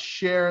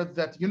share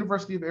that the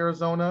University of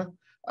Arizona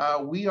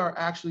we are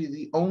actually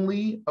the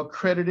only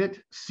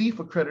accredited, CEF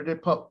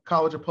accredited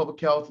College of Public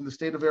Health in the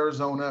state of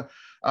Arizona.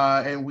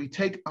 And we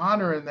take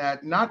honor in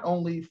that, not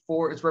only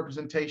for its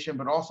representation,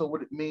 but also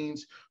what it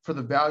means for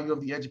the value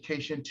of the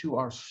education to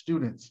our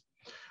students.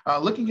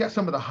 Looking at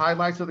some of the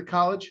highlights of the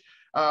college,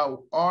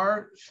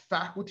 our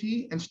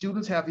faculty and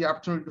students have the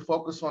opportunity to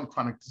focus on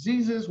chronic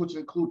diseases, which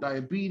include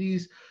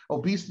diabetes,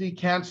 obesity,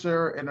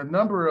 cancer, and a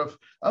number of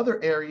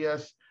other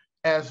areas,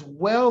 as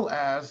well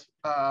as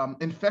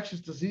infectious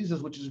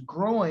diseases, which is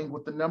growing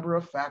with the number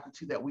of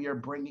faculty that we are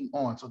bringing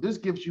on. So this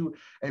gives you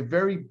a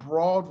very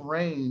broad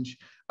range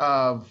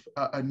of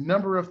a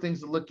number of things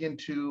to look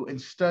into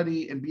and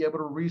study and be able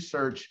to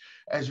research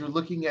as you're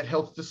looking at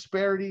health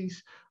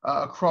disparities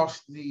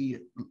across the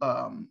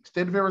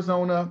state of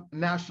Arizona,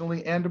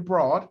 nationally and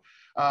abroad.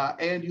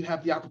 And you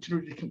have the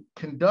opportunity to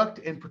conduct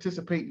and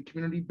participate in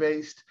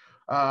community-based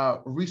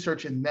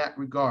research in that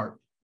regard.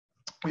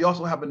 We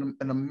also have an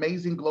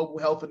amazing global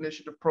health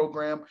initiative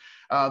program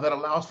that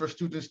allows for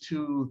students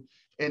to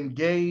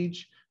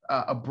engage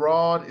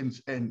abroad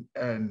and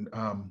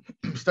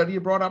study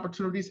abroad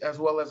opportunities, as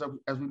well as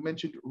we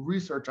mentioned,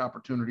 research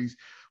opportunities,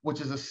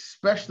 which is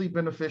especially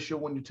beneficial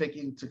when you take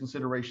into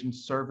consideration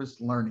service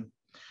learning.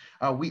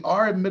 We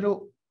are a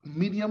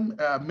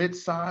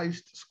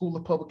mid-sized school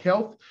of public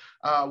health,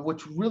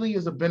 which really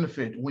is a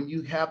benefit when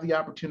you have the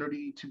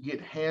opportunity to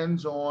get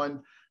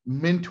hands-on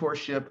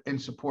mentorship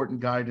and support and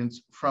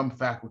guidance from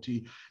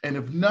faculty. And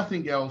if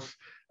nothing else,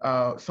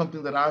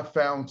 something that I've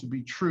found to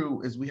be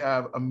true is we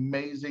have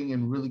amazing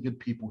and really good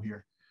people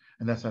here.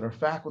 And that's at our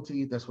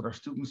faculty, that's what our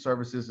student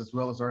services, as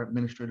well as our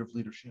administrative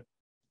leadership.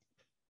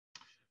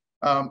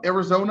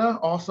 Arizona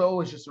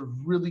also is just a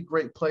really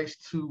great place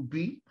to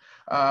be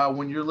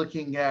when you're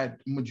looking at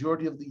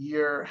majority of the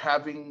year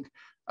having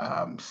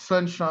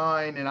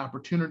sunshine and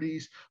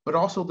opportunities, but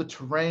also the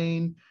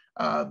terrain,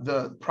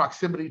 the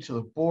proximity to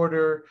the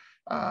border,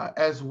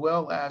 as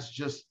well as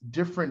just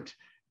different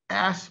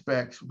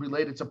aspects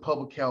related to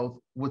public health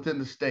within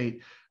the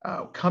state.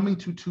 Coming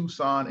to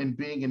Tucson and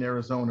being in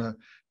Arizona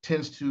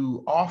tends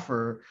to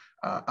offer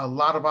a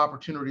lot of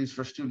opportunities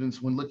for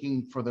students when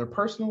looking for their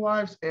personal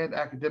lives and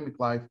academic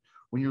life,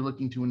 when you're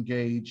looking to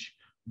engage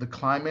the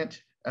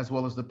climate as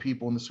well as the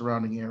people in the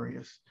surrounding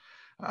areas.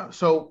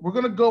 So we're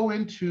going to go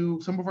into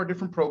some of our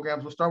different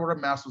programs. We'll start with our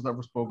master's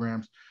levels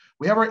programs.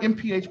 We have our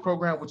MPH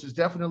program, which is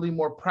definitely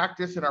more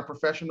practice in our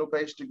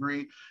professional-based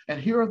degree. And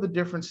here are the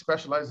different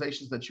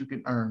specializations that you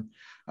can earn.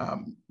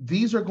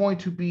 These are going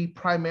to be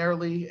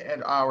primarily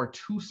at our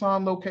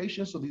Tucson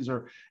location. So these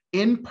are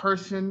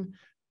in-person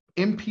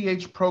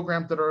MPH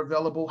programs that are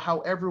available.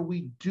 However,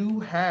 we do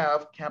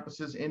have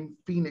campuses in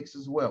Phoenix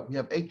as well. We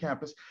have a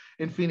campus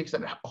in Phoenix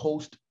that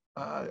hosts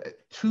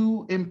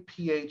 2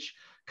 MPH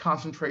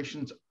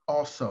concentrations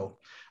also.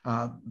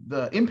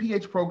 The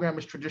MPH program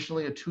is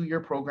traditionally a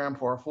 2-year program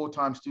for our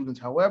full-time students.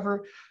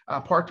 However,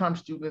 part-time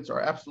students are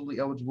absolutely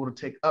eligible to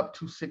take up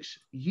to 6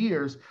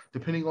 years,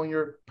 depending on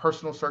your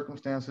personal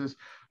circumstances,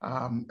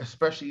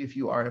 especially if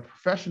you are a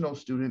professional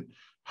student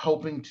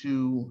hoping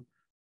to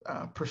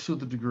pursue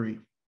the degree.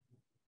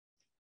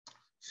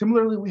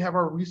 Similarly, we have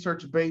our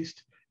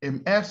research-based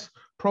MS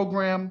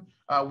program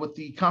with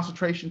the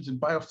concentrations in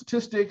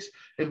biostatistics,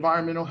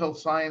 environmental health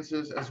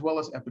sciences, as well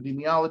as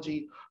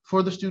epidemiology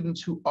for the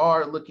students who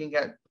are looking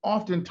at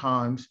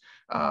oftentimes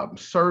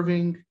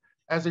serving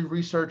as a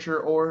researcher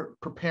or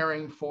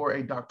preparing for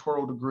a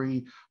doctoral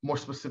degree, more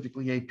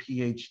specifically a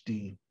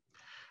PhD.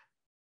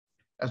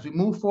 As we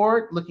move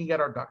forward, looking at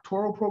our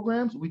doctoral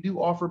programs, we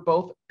do offer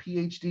both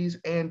PhDs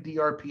and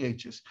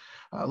DRPHs.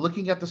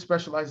 Looking at the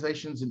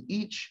specializations in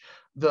each,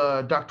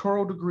 the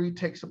doctoral degree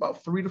takes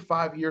about 3 to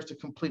 5 years to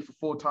complete for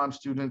full-time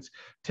students,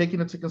 taking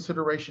into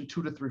consideration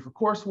 2 to 3 for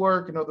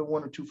coursework, another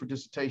 1 or 2 for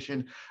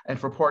dissertation, and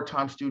for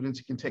part-time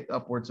students, it can take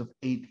upwards of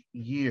 8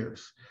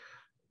 years.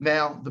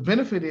 Now, the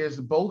benefit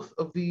is both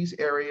of these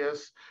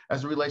areas,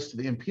 as it relates to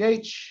the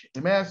MPH,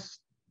 MS,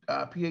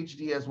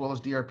 PhD, as well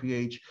as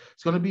DRPH,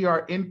 it's going to be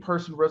our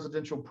in-person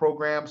residential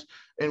programs.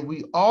 And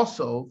we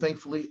also,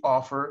 thankfully,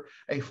 offer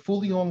a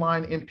fully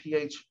online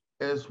MPH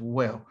as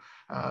well.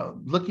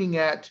 Looking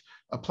at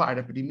applied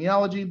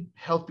epidemiology,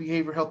 health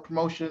behavior, health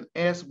promotion,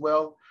 as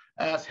well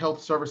as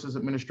health services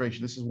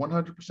administration. This is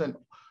 100%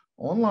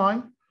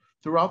 online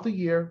throughout the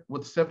year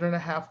with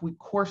 7.5-week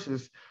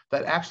courses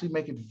that actually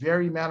make it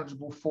very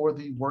manageable for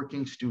the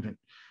working student.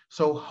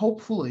 So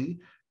hopefully,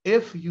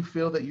 if you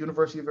feel that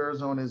University of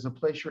Arizona is a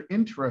place you're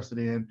interested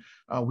in,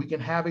 we can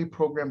have a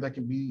program that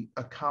can be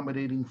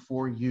accommodating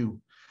for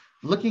you.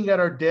 Looking at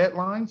our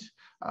deadlines,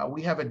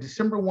 we have a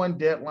December 1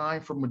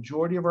 deadline for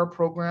majority of our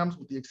programs,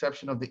 with the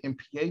exception of the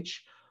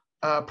MPH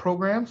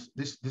programs.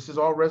 This is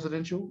all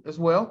residential as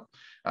well.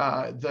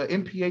 The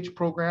MPH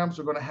programs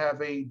are going to have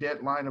a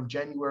deadline of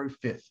January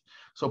 5th.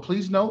 So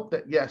please note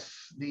that, yes,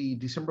 the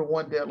December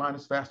 1 deadline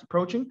is fast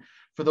approaching.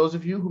 For those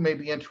of you who may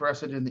be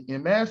interested in the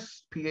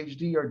MS,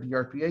 PhD, or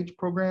DRPH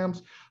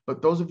programs,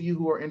 but those of you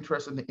who are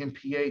interested in the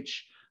MPH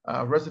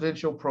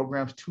residential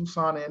programs,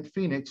 Tucson and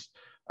Phoenix,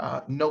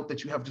 note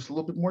that you have just a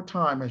little bit more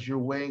time as you're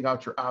weighing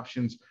out your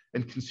options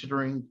and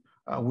considering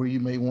where you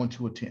may want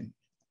to attend.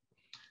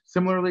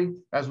 Similarly,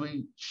 as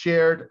we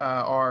shared,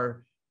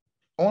 our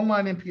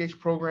online MPH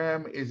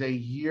program is a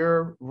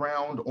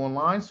year-round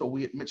online, so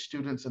we admit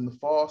students in the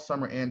fall,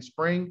 summer, and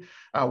spring.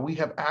 We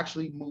have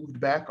actually moved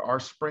back our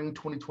spring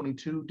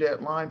 2022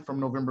 deadline from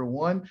November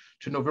 1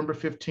 to November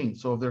 15th.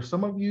 So if there's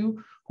some of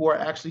you who are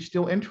actually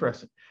still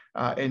interested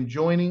in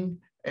joining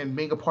and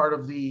being a part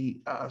of the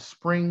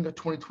spring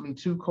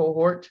 2022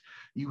 cohort,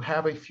 you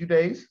have a few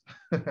days.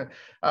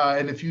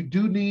 And if you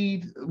do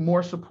need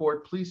more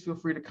support, please feel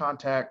free to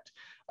contact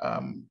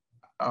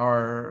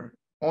our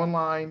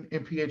online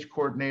MPH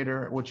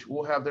coordinator, which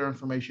will have their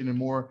information and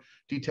more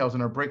details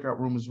in our breakout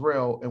room as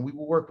well, and we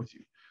will work with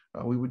you.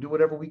 We will do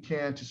whatever we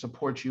can to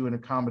support you and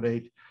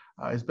accommodate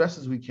as best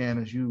as we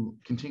can as you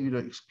continue to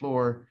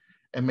explore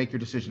and make your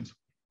decisions.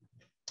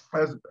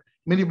 As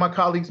many of my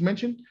colleagues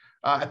mentioned,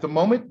 at the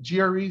moment,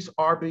 GREs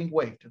are being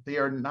waived. They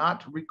are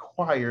not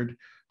required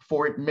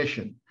for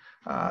admission.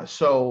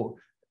 So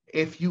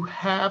if you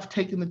have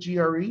taken the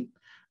GRE,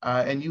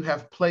 and you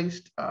have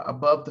placed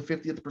above the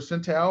 50th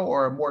percentile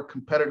or a more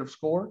competitive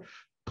score,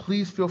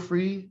 please feel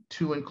free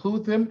to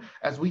include them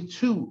as we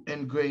too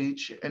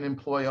engage and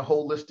employ a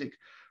holistic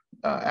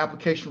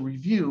application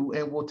review,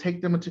 and we'll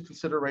take them into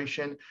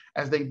consideration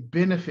as they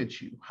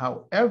benefit you.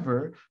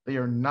 However, they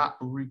are not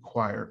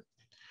required.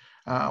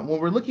 When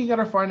we're looking at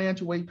our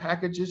financial aid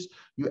packages,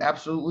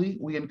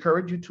 we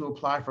encourage you to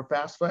apply for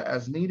FAFSA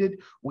as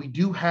needed. We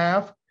do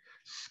have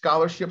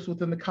scholarships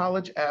within the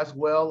college as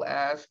well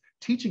as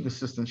teaching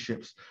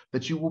assistantships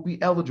that you will be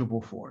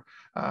eligible for.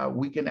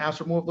 We can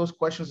answer more of those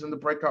questions in the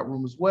breakout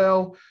room as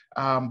well.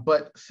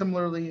 But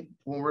similarly,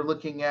 when we're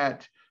looking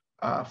at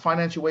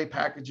financial aid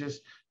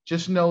packages,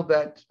 just know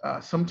that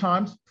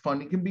sometimes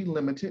funding can be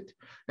limited.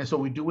 And so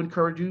we do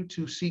encourage you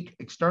to seek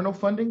external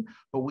funding,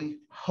 but we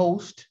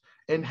host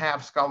and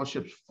have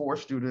scholarships for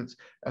students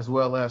as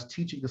well as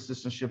teaching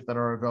assistantships that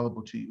are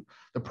available to you.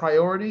 The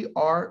priority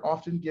are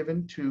often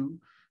given to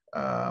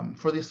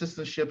for the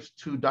assistantships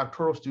to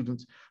doctoral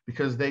students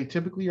because they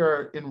typically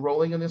are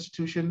enrolling in an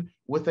institution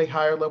with a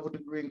higher level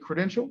degree and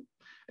credential,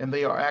 and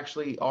they are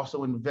actually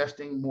also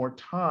investing more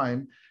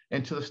time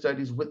into the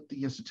studies with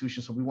the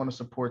institution. So we want to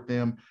support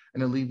them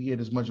and alleviate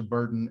as much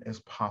burden as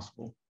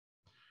possible.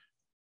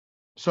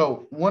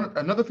 So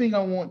another thing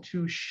I want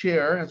to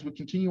share as we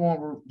continue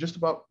on, we're just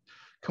about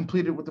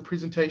completed with the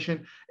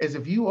presentation, is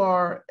if you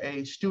are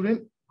a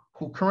student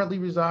who currently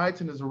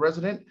resides and is a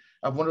resident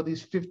of one of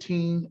these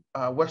 15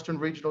 Western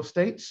regional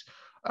states,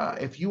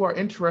 if you are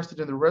interested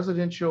in the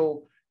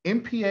residential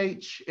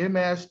MPH,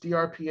 MS,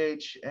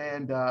 DRPH,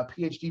 and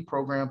PhD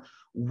program,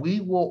 we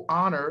will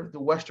honor the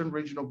Western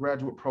Regional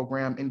Graduate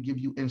Program and give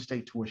you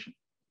in-state tuition.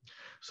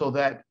 So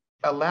that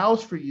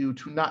allows for you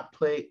to not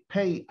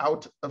pay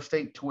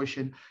out-of-state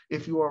tuition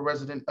if you are a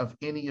resident of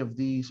any of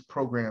these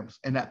programs.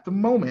 And at the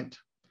moment,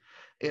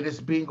 it is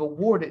being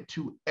awarded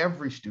to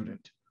every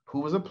student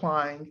who is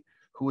applying,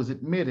 who is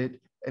admitted,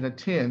 and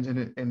attends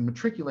and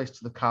matriculates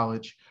to the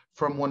college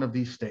from one of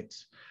these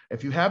states.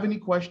 If you have any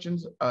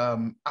questions,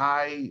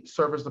 I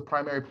serve as the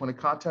primary point of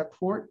contact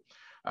for it,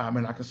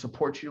 and I can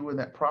support you in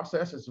that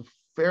process. It's a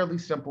fairly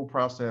simple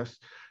process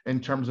in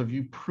terms of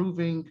you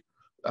proving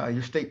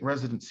your state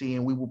residency,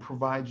 and we will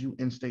provide you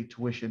in-state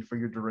tuition for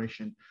your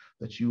duration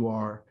that you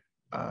are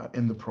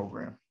in the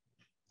program.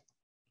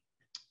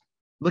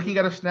 Looking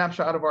at a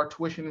snapshot of our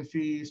tuition and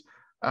fees,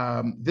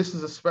 this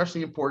is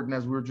especially important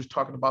as we were just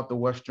talking about the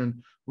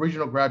Western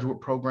Regional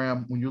Graduate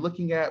Program. When you're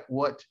looking at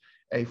what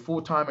a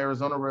full-time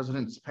Arizona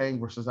resident is paying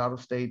versus out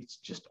of state, it's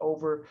just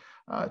over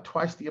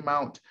twice the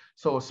amount.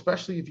 So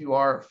especially if you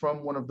are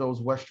from one of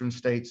those Western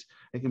states,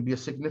 it can be a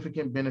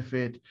significant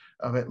benefit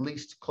of at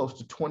least close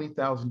to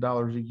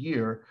 $20,000 a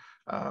year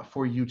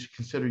for you to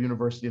consider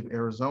University of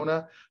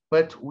Arizona.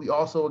 But we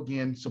also,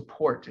 again,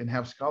 support and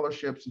have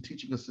scholarships and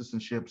teaching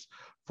assistantships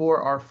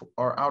for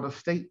our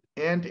out-of-state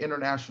and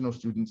international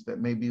students that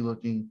may be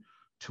looking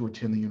to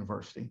attend the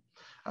university.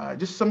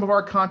 Just some of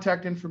our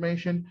contact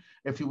information.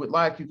 If you would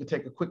like, you could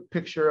take a quick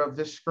picture of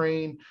this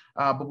screen,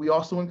 but we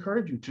also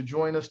encourage you to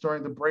join us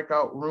during the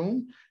breakout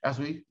room as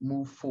we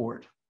move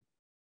forward.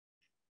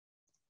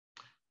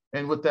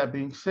 And with that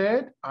being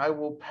said, I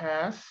will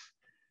pass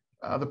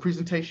the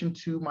presentation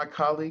to my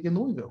colleague in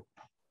Louisville.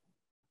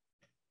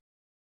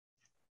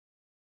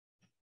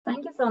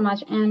 Thank you so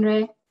much,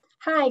 Andre.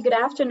 Hi, good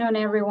afternoon,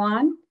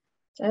 everyone.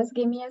 Just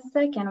give me a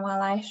second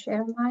while I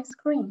share my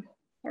screen.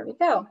 Here we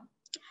go.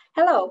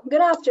 Hello,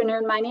 good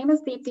afternoon. My name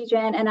is Deepti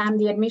Jain, and I'm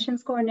the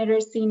Admissions Coordinator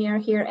Senior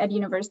here at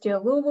University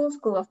of Louisville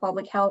School of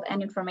Public Health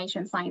and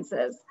Information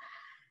Sciences.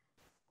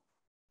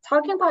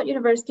 Talking about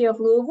University of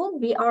Louisville,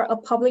 we are a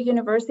public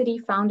university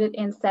founded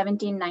in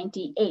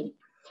 1798.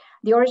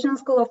 The original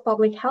School of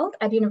Public Health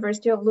at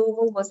University of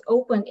Louisville was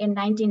opened in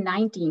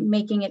 1990,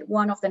 making it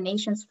one of the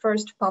nation's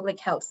first public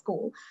health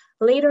school.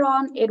 Later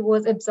on, it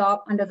was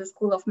absorbed under the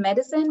School of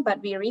Medicine,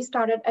 but we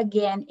restarted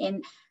again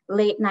in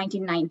late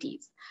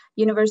 1990s.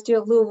 University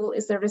of Louisville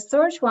is a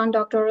research-run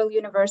doctoral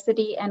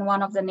university and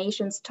one of the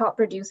nation's top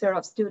producer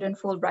of student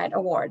Fulbright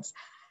Awards.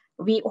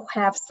 We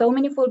have so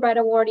many Fulbright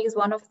awardees.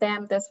 One of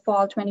them this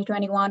fall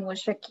 2021 was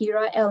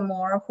Shakira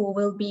Elmore, who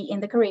will be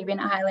in the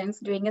Caribbean islands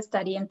doing a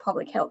study in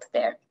public health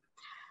there.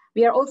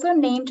 We are also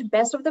named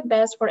Best of the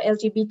Best for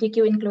LGBTQ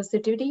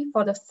inclusivity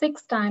for the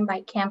 6th time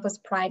by Campus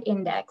Pride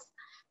Index.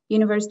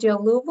 University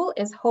of Louisville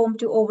is home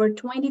to over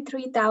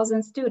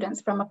 23,000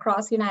 students from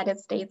across the United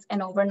States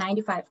and over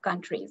 95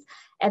 countries.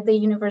 At the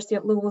University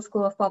of Louisville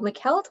School of Public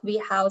Health, we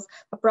house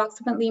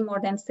approximately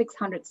more than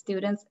 600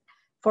 students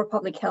for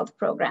public health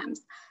programs.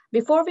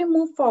 Before we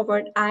move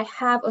forward, I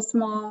have a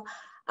small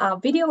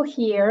video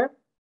here,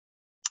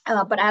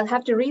 but I'll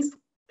have to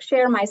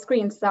share my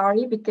screen,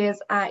 sorry, because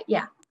I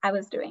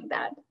was doing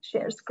that,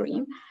 share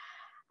screen.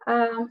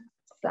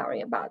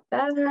 Sorry about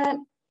that.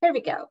 Here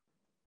we go.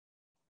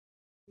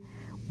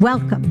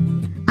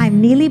 Welcome.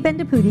 I'm Neeli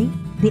Bendapudi,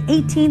 the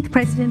 18th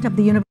president of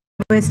the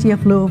University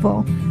of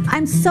Louisville.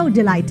 I'm so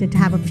delighted to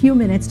have a few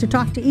minutes to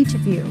talk to each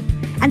of you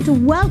and to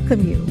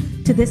welcome you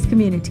to this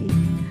community.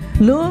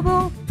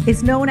 Louisville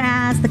is known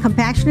as the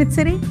compassionate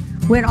city.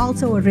 We're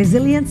also a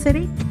resilient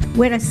city.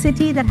 We're a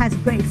city that has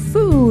great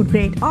food,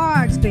 great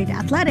arts, great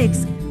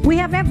athletics. We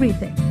have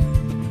everything.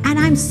 And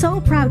I'm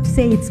so proud to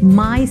say it's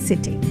my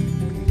city.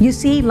 You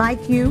see,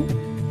 like you,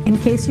 in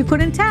case you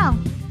couldn't tell,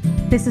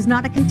 this is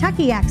not a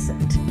Kentucky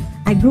accent.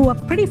 I grew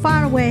up pretty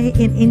far away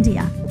in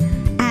India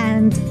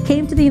and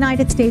came to the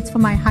United States for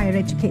my higher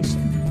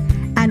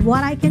education. And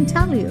what I can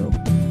tell you,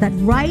 that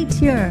right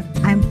here,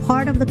 I'm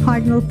part of the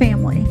Cardinal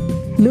family.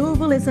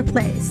 Louisville is a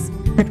place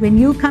that when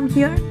you come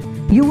here,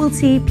 you will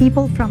see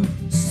people from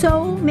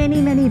so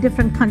many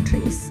different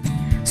countries,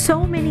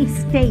 so many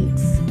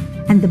states.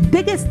 And the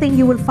biggest thing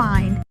you will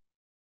find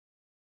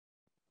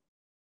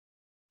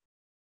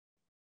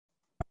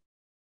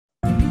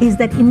is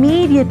that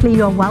immediately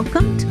you're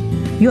welcomed,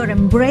 you're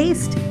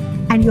embraced,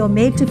 and you're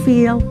made to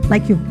feel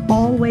like you've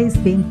always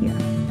been here.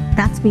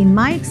 That's been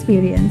my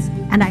experience,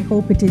 and I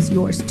hope it is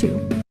yours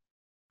too.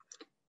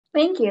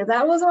 Thank you.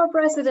 That was our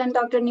president,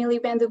 Dr. Neeli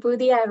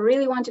Bendapudi. I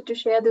really wanted to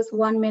share this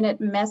 1-minute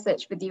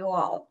message with you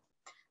all.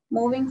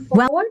 Moving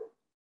forward,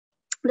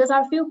 there's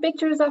a few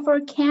pictures of our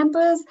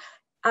campus.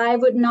 I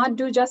would not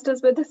do justice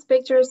with this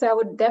picture, so I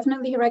would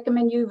definitely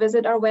recommend you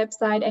visit our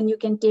website and you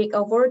can take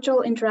a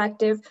virtual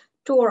interactive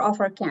tour of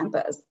our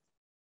campus.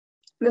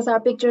 These are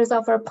pictures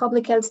of our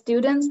public health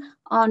students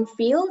on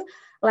field.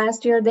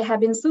 Last year, they have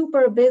been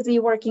super busy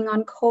working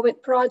on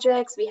COVID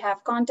projects. We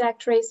have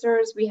contact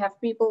tracers. We have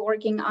people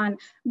working on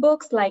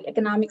books like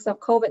Economics of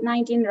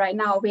COVID-19 right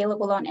now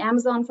available on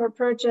Amazon for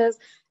purchase.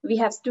 We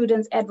have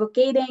students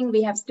advocating.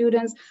 We have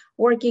students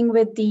working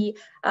with the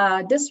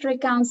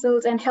district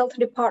councils and health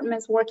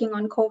departments working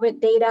on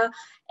COVID data.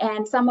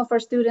 And some of our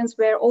students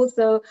were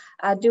also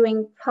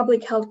doing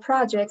public health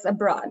projects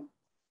abroad.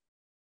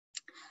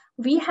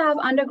 We have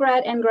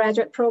undergrad and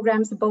graduate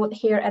programs both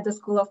here at the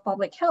School of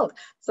Public Health.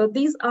 So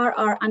these are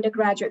our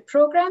undergraduate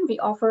program. We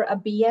offer a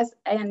BS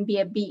and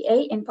a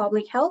BA in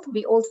public health.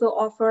 We also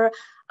offer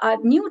a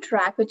new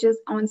track, which is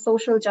on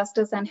social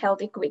justice and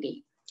health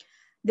equity.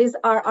 These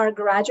are our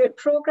graduate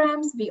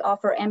programs. We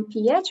offer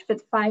MPH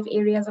with 5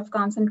 areas of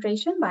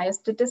concentration: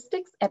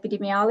 biostatistics,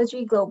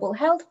 epidemiology, global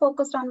health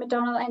focused on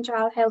maternal and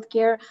child health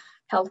care,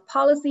 health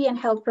policy, and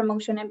health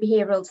promotion and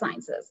behavioral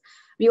sciences.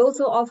 We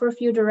also offer a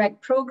few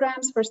direct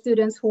programs for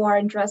students who are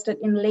interested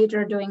in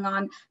later doing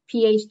on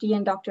PhD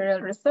and doctoral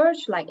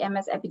research like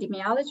MS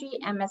Epidemiology,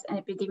 MS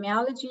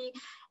Epidemiology,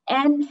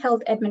 and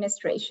Health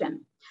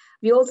Administration.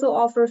 We also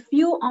offer a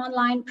few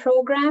online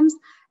programs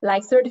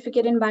like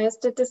Certificate in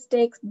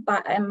Biostatistics,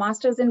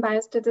 Masters in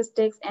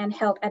Biostatistics, and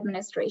Health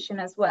Administration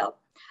as well.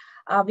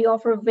 We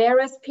offer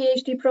various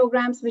PhD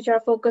programs which are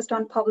focused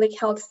on public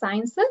health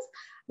sciences.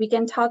 We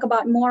can talk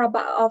about more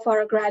of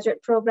our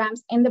graduate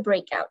programs in the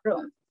breakout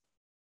room.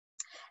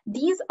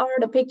 These are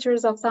the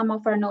pictures of some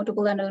of our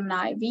notable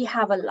alumni. We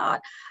have a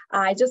lot.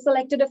 I just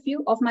selected a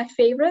few of my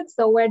favorites,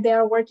 so where they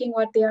are working,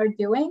 what they are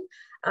doing.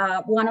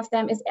 One of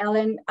them is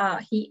Ellen.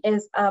 He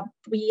is a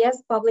BS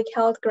Public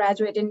Health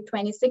graduate in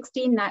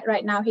 2016.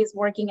 Right now, he's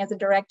working as a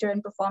director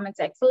in performance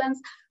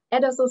excellence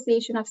at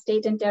Association of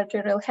State and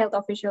Territorial Health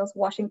Officials,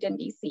 Washington,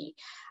 D.C.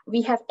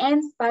 We have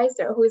Ann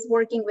Spicer, who is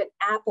working with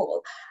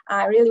Apple.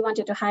 I really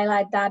wanted to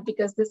highlight that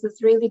because this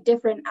is really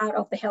different out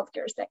of the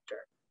healthcare sector.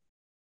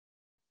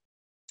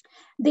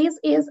 This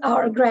is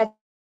our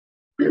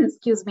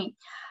excuse me.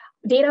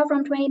 Data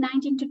from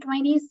 2019 to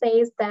 20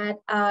 says that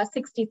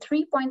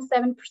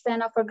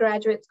 63.7% of our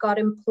graduates got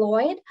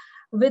employed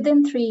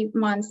within 3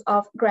 months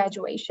of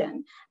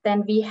graduation.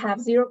 Then we have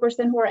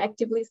 0% who are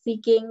actively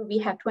seeking. We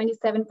have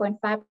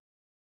 27.5%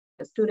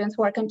 students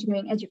who are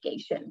continuing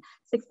education.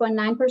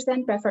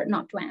 6.9% preferred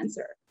not to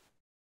answer.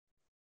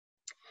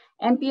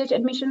 MPH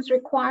admissions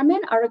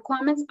requirement. Our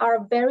requirements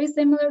are very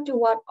similar to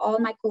what all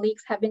my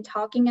colleagues have been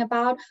talking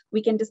about.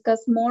 We can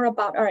discuss more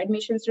about our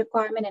admissions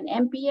requirement in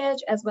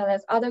MPH as well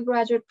as other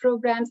graduate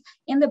programs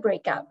in the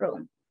breakout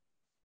room.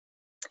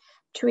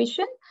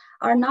 Tuition.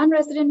 Our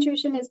non-resident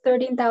tuition is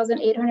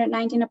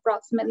 $13,819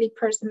 approximately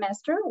per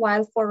semester,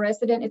 while for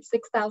resident it's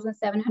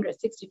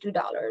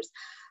 $6,762.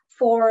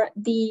 For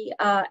the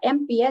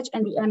MPH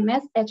and the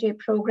MSHA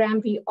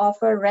program, we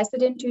offer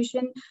resident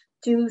tuition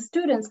to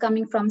students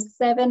coming from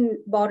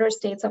 7 border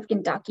states of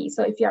Kentucky.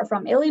 So if you're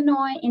from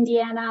Illinois,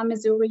 Indiana,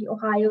 Missouri,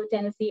 Ohio,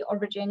 Tennessee, or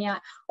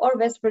Virginia, or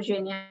West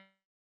Virginia,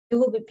 you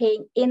will be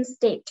paying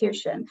in-state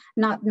tuition,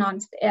 not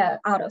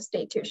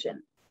out-of-state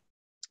tuition.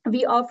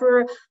 We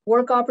offer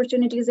work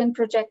opportunities and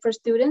project for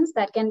students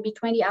that can be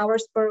 20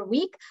 hours per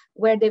week,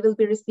 where they will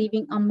be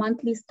receiving a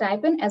monthly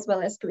stipend as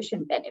well as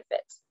tuition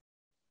benefits.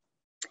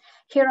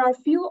 Here are a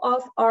few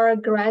of our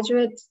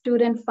graduate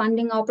student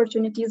funding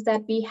opportunities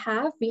that we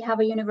have. We have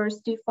a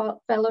university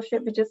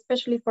fellowship, which is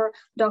especially for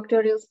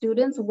doctoral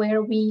students,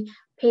 where we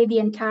pay the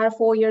entire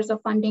 4 years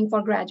of funding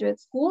for graduate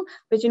school,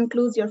 which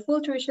includes your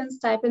full tuition,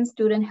 stipend,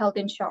 student health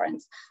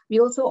insurance.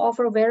 We also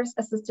offer various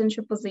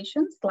assistantship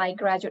positions like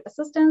graduate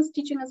assistants,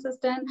 teaching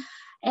assistant,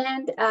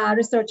 and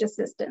research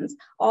assistants.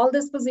 All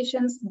these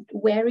positions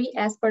vary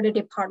as per the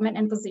department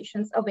and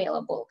positions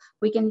available.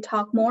 We can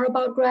talk more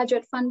about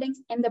graduate fundings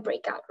in the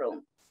breakout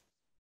room.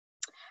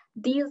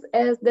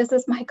 This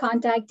is my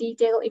contact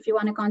detail. If you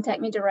want to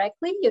contact me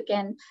directly, you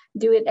can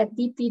do it at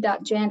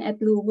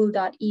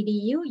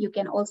deepti.jen@louisville.edu. You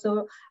can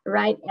also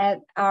write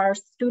at our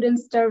student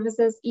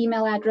services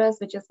email address,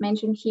 which is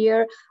mentioned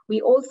here.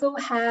 We also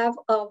have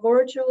a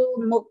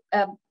virtual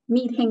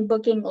meeting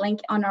booking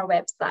link on our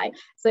website.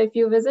 So if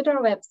you visit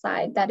our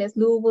website, that is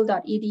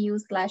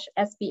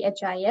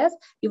louisville.edu/SPHIS,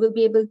 you will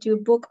be able to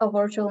book a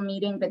virtual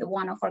meeting with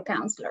one of our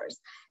counselors.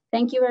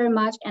 Thank you very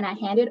much, and I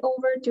hand it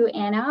over to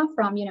Anna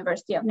from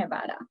University of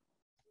Nevada.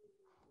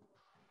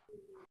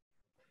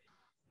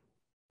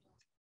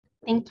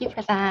 Thank you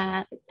for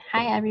that.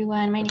 Hi,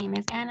 everyone. My name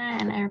is Anna,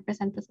 and I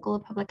represent the School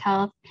of Public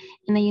Health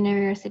in the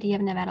University of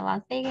Nevada,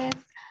 Las Vegas.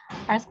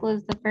 Our school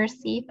is the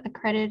first SEAF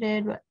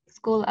accredited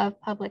School of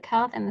Public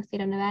Health in the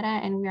state of Nevada,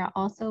 and we are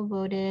also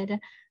voted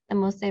the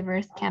most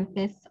diverse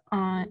campus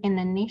in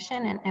the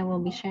nation, and I will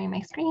be sharing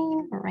my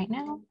screen right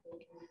now.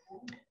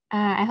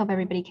 I hope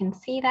everybody can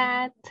see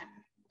that.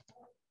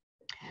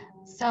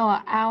 So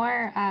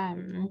our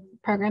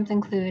programs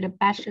include a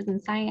bachelor's in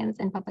science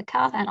in public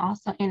health and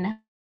also in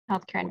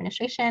healthcare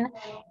administration,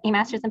 a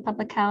master's in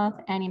public health,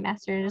 and a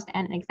master's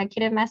and an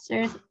executive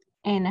master's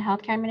in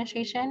healthcare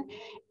administration,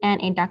 and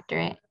a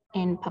doctorate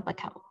in public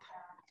health.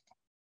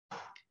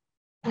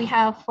 We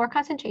have 4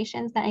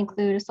 concentrations that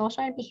include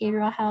social and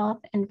behavioral health,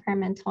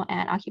 environmental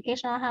and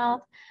occupational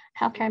health,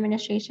 healthcare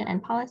administration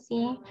and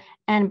policy,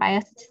 and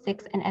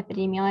biostatistics and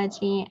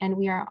epidemiology. And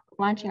we are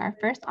launching our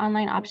first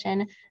online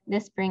option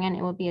this spring, and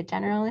it will be a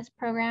generalist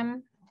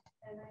program.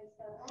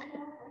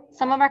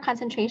 Some of our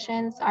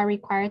concentrations are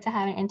required to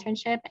have an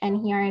internship, and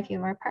here are a few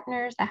of our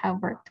partners that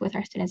have worked with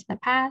our students in the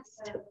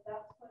past.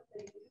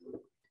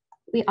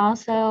 We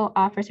also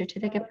offer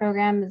certificate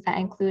programs that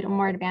include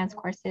more advanced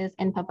courses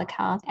in public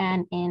health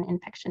and in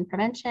infection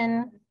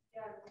prevention.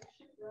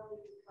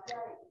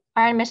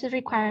 Our admissions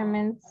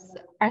requirements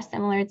are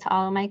similar to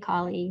all of my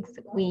colleagues.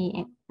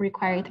 We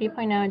require a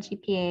 3.0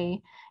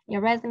 GPA,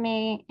 your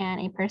resume,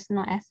 and a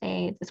personal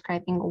essay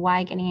describing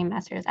why getting a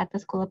master's at the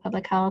School of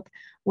Public Health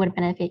would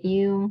benefit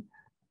you.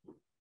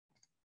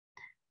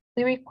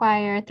 We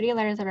require 3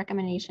 letters of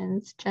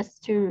recommendations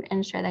just to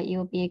ensure that you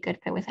will be a good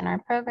fit within our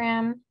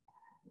program.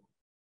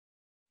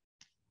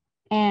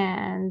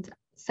 And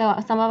so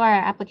some of our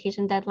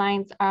application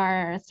deadlines,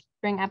 our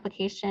spring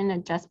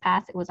application just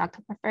passed, it was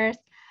October 1st.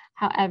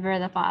 However,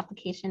 the fall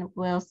application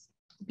will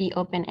be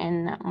open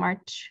in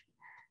March.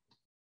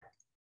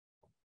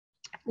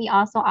 We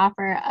also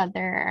offer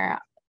other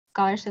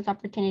scholarships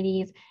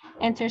opportunities,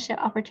 internship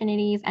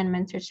opportunities, and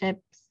mentorships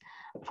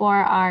for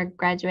our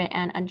graduate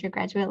and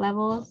undergraduate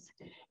levels.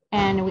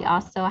 And we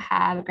also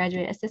have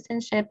graduate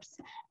assistantships,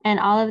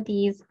 and all of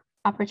these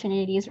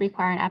opportunities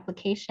require an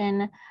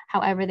application.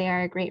 However, they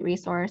are a great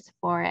resource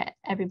for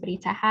everybody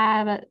to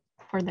have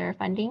for their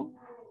funding.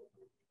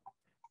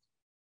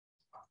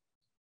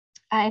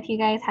 If you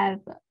guys have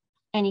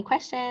any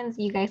questions,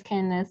 you guys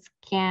can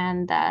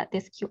scan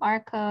this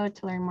QR code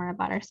to learn more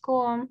about our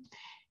school.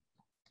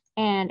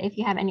 And if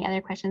you have any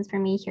other questions for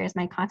me, here's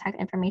my contact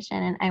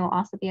information, and I will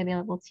also be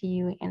available to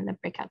you in the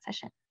breakout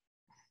session.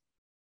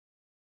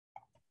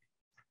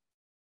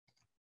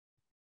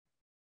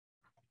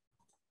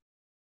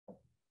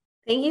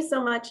 Thank you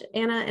so much,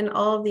 Anna, and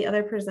all of the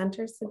other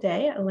presenters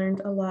today. I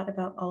learned a lot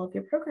about all of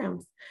your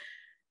programs.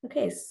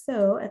 Okay,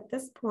 so at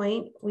this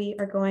point, we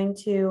are going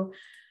to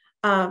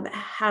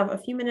have a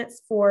few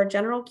minutes for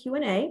general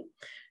Q&A.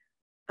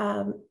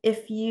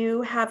 If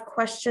you have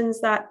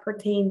questions that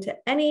pertain to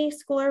any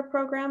school or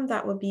program,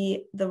 that would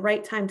be the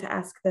right time to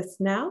ask this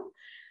now.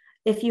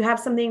 If you have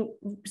something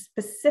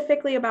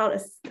specifically about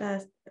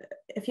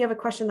if you have a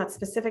question that's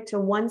specific to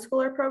one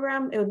school or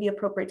program, it would be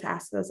appropriate to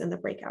ask those in the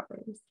breakout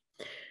rooms.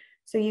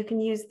 So you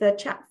can use the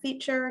chat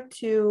feature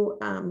to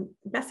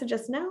message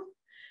us now.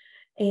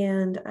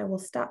 And I will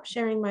stop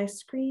sharing my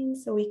screen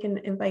so we can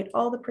invite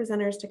all the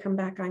presenters to come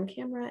back on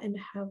camera and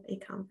have a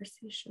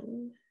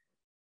conversation.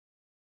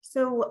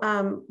 So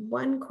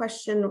one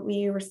question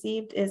we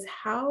received is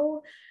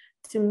how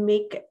to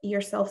make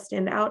yourself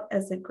stand out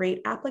as a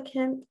great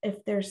applicant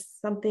if there's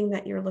something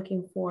that you're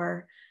looking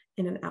for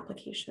in an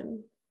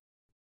application.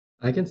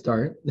 I can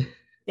start.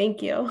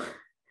 Thank you.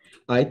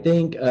 I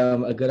think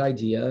a good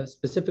idea,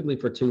 specifically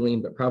for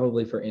Tulane, but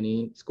probably for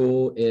any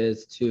school,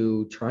 is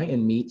to try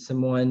and meet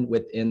someone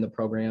within the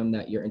program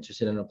that you're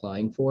interested in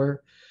applying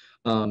for.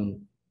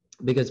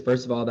 Because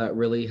first of all, that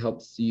really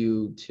helps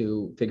you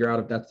to figure out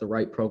if that's the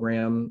right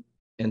program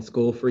and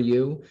school for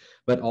you.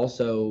 But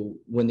also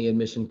when the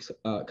admissions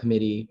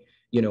committee,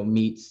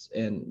 meets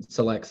and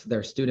selects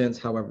their students,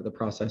 however the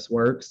process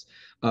works,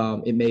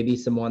 it may be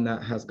someone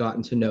that has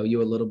gotten to know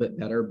you a little bit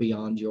better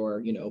beyond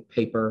your,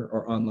 paper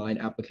or online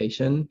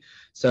application.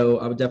 So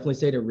I would definitely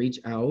say to reach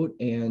out,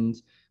 and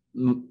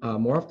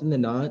more often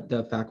than not,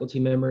 the faculty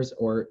members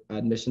or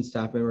admission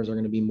staff members are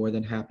going to be more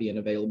than happy and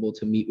available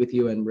to meet with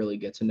you and really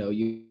get to know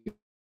you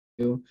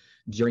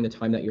during the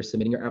time that you're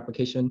submitting your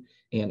application.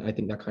 And I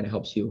think that kind of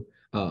helps you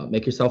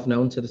make yourself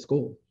known to the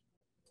school.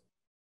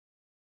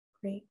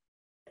 Great,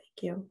 thank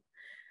you.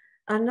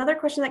 Another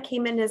question that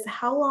came in is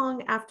how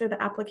long after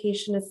the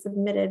application is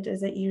submitted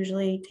does it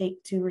usually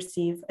take to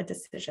receive a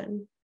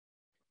decision?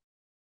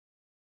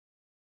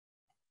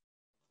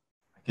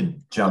 I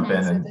can jump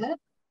in and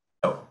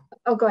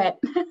Oh, go ahead.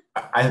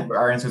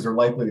 Our answers are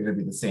likely going to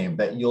be the same,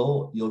 that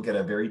you'll get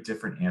a very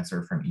different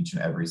answer from each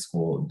and every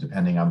school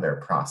depending on their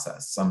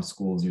process. Some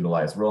schools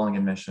utilize rolling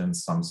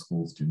admissions, some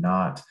schools do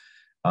not.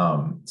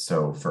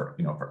 So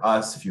for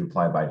us, if you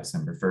apply by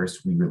December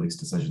 1st, we release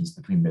decisions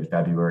between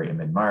mid-February and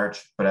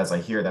mid-March. But as I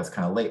hear, that's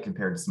kind of late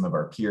compared to some of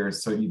our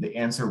peers. So the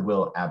answer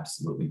will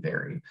absolutely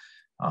vary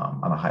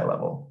on a high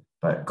level.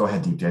 But go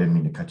ahead, Deepti. I didn't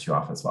mean to cut you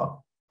off as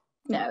well.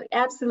 No,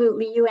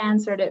 absolutely. You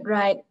answered it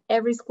right.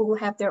 Every school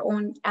have their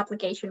own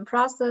application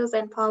process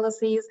and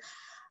policies.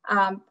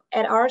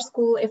 At our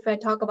school, if I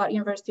talk about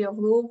University of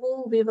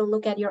Louisville, we will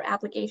look at your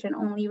application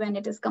only when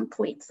it is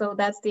complete. So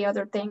that's the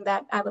other thing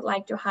that I would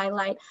like to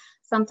highlight.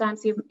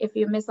 Sometimes if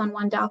you miss on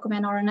one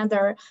document or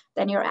another,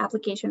 then your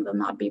application will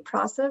not be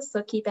processed.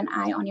 So keep an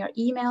eye on your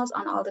emails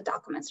on all the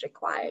documents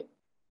required.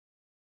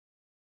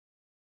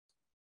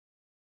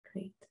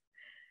 Great.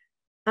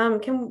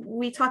 Can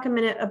we talk a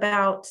minute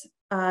about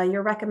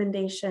your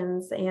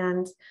recommendations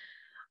and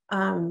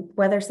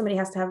whether somebody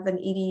has to have an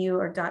edu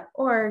or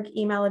 .org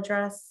email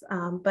address,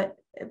 but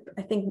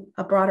I think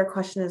a broader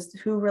question is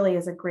who really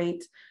is a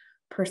great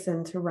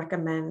person to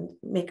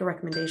make a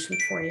recommendation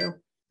for you?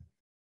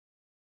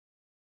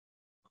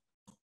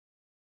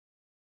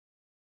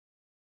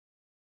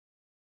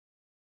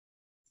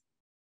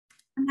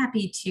 I'm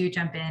happy to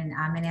jump in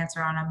and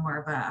answer on a more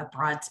of a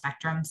broad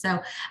spectrum.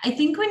 So I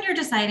think when you're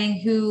deciding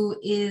who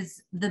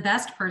is the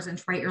best person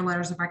to write your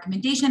letters of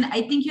recommendation,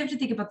 I think you have to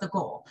think about the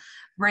goal,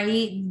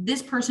 right?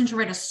 This person should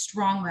write a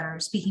strong letter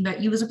speaking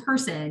about you as a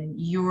person,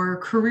 your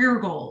career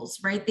goals,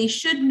 right? They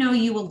should know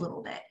you a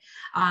little bit.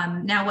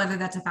 Now, whether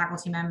that's a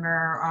faculty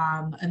member,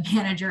 a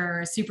manager,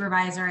 or a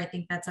supervisor, I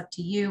think that's up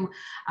to you.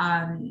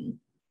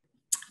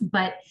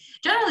 But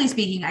generally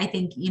speaking, I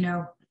think,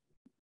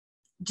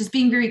 just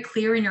being very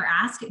clear in your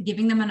ask,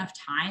 giving them enough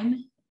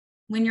time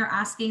when you're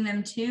asking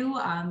them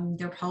to.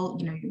 They're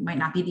probably, you might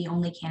not be the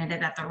only candidate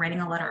that they're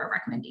writing a letter of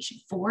recommendation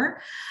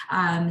for.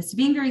 So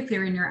being very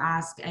clear in your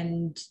ask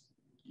and,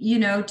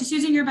 just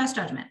using your best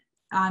judgment.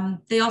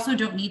 They also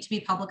don't need to be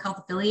public health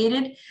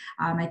affiliated.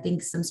 I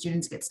think some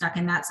students get stuck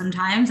in that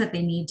sometimes, that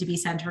they need to be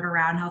centered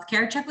around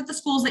healthcare. Check with the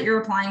schools that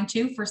you're applying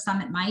to. For some,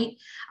 it might,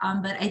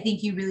 but I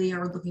think you really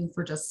are looking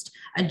for just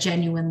a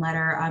genuine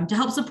letter to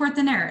help support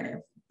the narrative,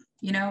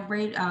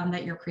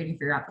 that you're creating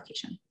for your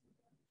application.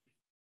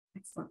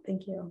 Excellent,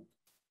 thank you.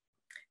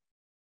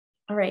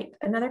 All right,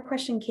 another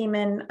question came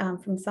in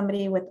from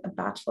somebody with a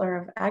Bachelor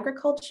of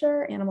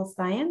Agriculture, Animal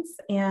Science,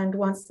 and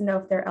wants to know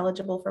if they're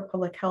eligible for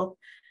public health.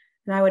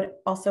 And I would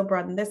also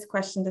broaden this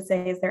question to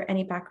say, is there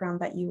any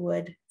background that you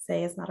would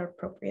say is not an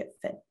appropriate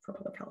fit for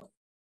public health?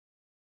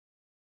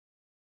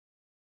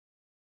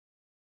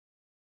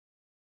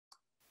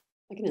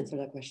 I can answer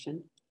that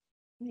question.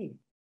 Hey.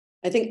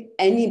 I think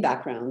any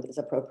background is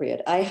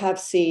appropriate. I have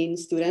seen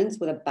students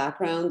with a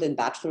background in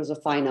Bachelors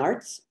of Fine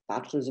Arts,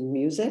 Bachelors of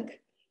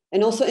Music,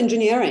 and also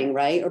engineering,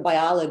 right? Or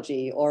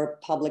biology or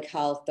public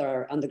health. There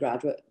are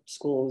undergraduate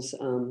schools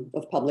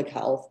of public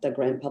health that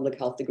grant public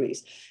health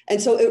degrees.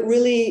 And so it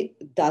really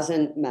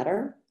doesn't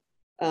matter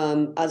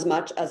as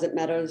much as it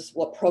matters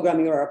what program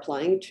you're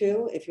applying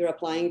to. If you're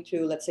applying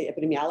to, let's say,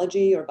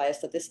 epidemiology or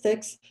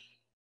biostatistics,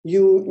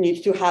 you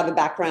need to have a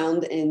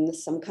background in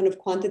some kind of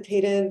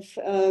quantitative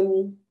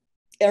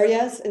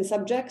areas and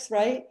subjects,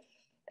 right?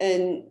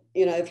 And,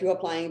 if you're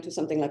applying to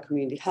something like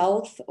community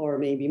health or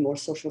maybe more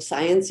social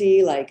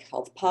sciencey, like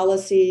health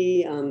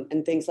policy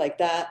and things like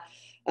that,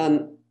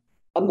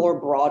 a more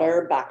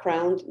broader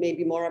background may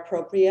be more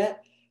appropriate.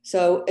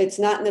 So it's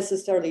not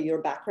necessarily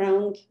your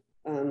background,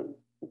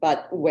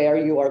 but where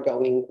you are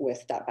going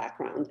with that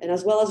background, and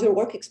as well as your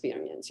work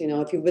experience. You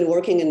know, if you've been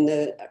working in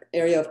the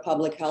area of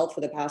public health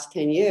for the past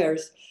 10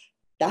 years,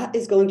 that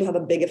is going to have a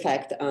big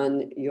effect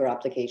on your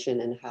application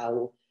and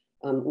how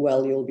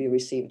well you'll be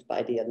received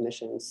by the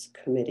admissions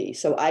committee.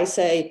 So I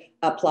say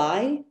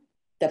apply,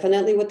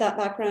 definitely with that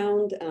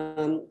background.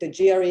 The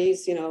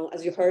GREs, you know,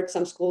 as you heard,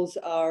 some schools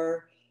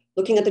are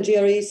looking at the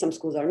GREs, some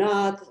schools are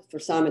not. For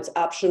some, it's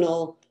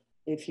optional.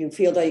 If you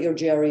feel that your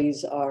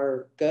GREs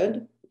are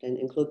good, then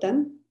include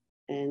them.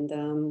 And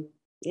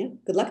yeah,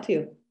 good luck to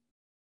you.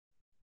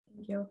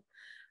 Thank you. All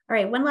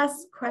right, one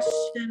last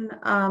question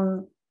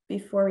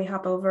before we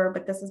hop over,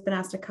 but this has been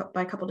asked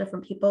by a couple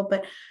different people,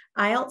 but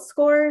IELTS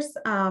scores,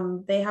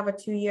 they have a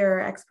 2-year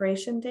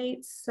expiration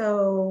date.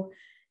 So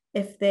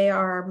if they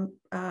are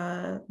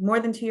more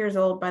than 2 years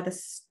old by the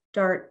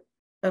start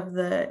of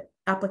the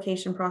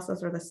application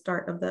process or the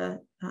start of the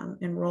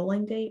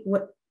enrolling date,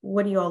 what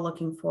are you all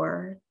looking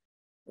for?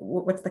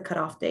 What's the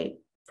cutoff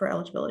date for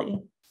eligibility?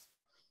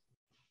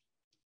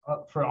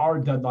 For our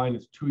deadline,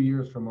 it's 2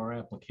 years from our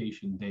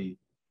application date,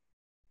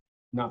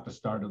 not the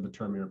start of the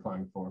term you're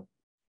applying for.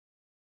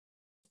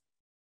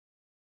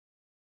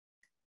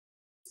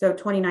 So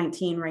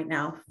 2019 right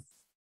now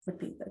would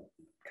be the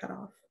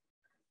cutoff.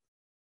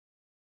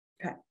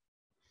 Okay.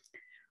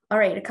 All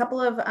right, a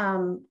couple of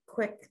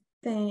quick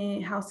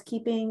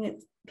housekeeping.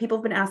 People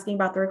have been asking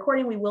about the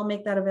recording. We will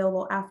make that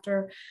available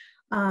after.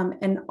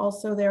 And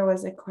also there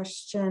was a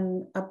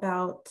question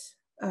about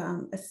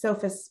a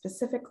SOFA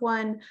specific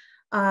one.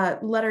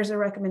 Letters of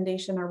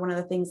recommendation are one of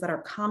the things that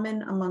are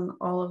common among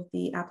all of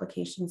the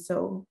applications.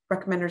 So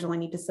recommenders only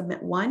need to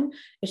submit one.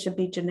 It should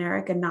be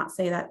generic and not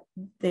say that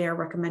they are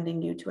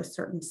recommending you to a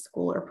certain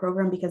school or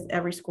program, because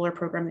every school or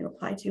program you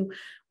apply to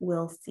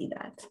will see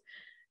that.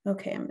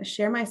 Okay, I'm going to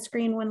share my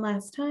screen one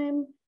last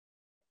time.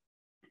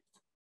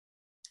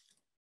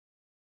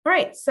 All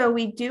right, so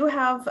we do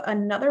have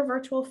another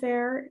virtual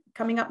fair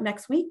coming up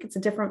next week. It's a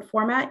different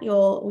format.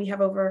 We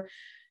have over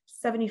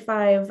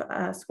 75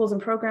 schools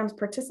and programs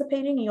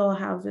participating. You'll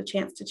have the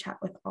chance to chat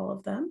with all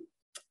of them.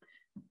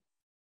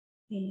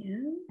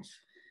 And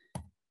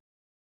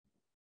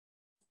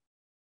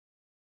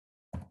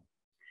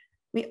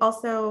we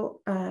also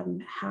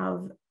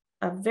have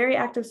a very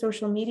active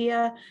social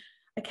media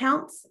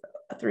accounts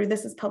through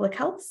This is Public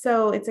Health.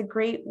 So it's a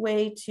great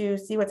way to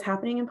see what's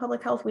happening in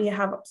public health. We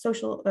have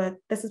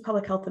This is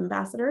Public Health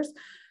ambassadors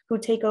who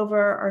take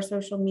over our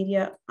social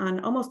media on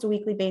almost a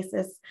weekly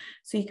basis.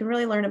 So you can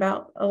really learn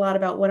a lot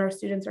about what our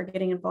students are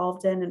getting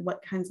involved in and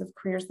what kinds of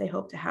careers they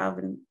hope to have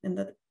in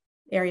the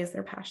areas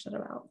they're passionate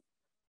about.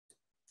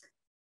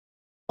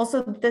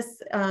 Also,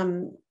 this,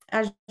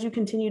 as you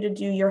continue to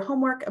do your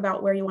homework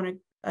about where you want to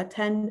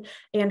attend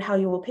and how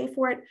you will pay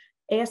for it,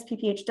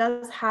 ASPPH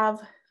does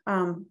have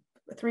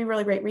 3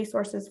 really great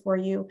resources for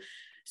you.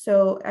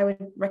 So I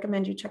would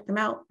recommend you check them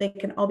out. They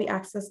can all be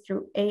accessed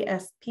through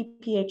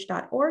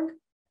asppph.org.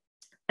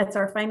 That's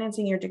our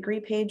Financing Your Degree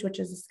page, which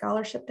is a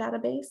scholarship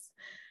database.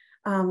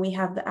 We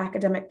have the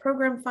Academic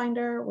Program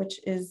Finder, which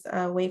is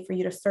a way for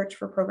you to search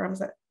for programs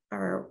that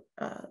are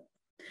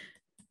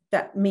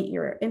that meet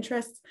your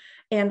interests,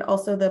 and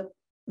also the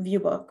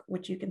Viewbook,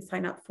 which you can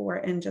sign up for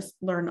and just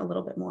learn a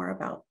little bit more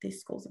about these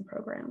schools and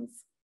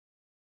programs.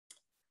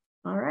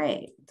 All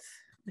right.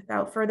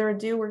 Without further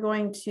ado, we're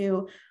going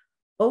to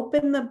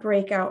open the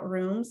breakout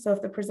room. So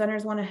if the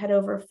presenters want to head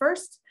over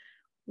first,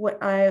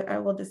 what I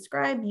will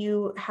describe,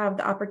 you have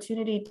the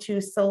opportunity to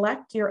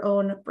select your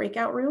own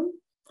breakout room.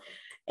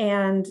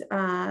 And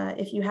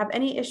if you have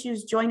any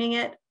issues joining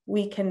it,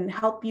 we can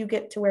help you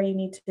get to where you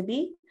need to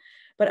be.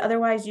 But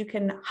otherwise, you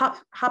can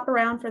hop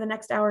around for the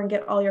next hour and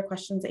get all your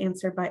questions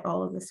answered by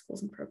all of the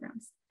schools and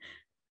programs.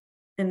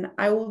 And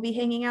I will be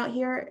hanging out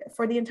here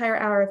for the entire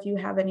hour if you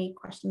have any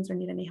questions or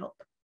need any help.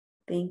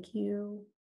 Thank you.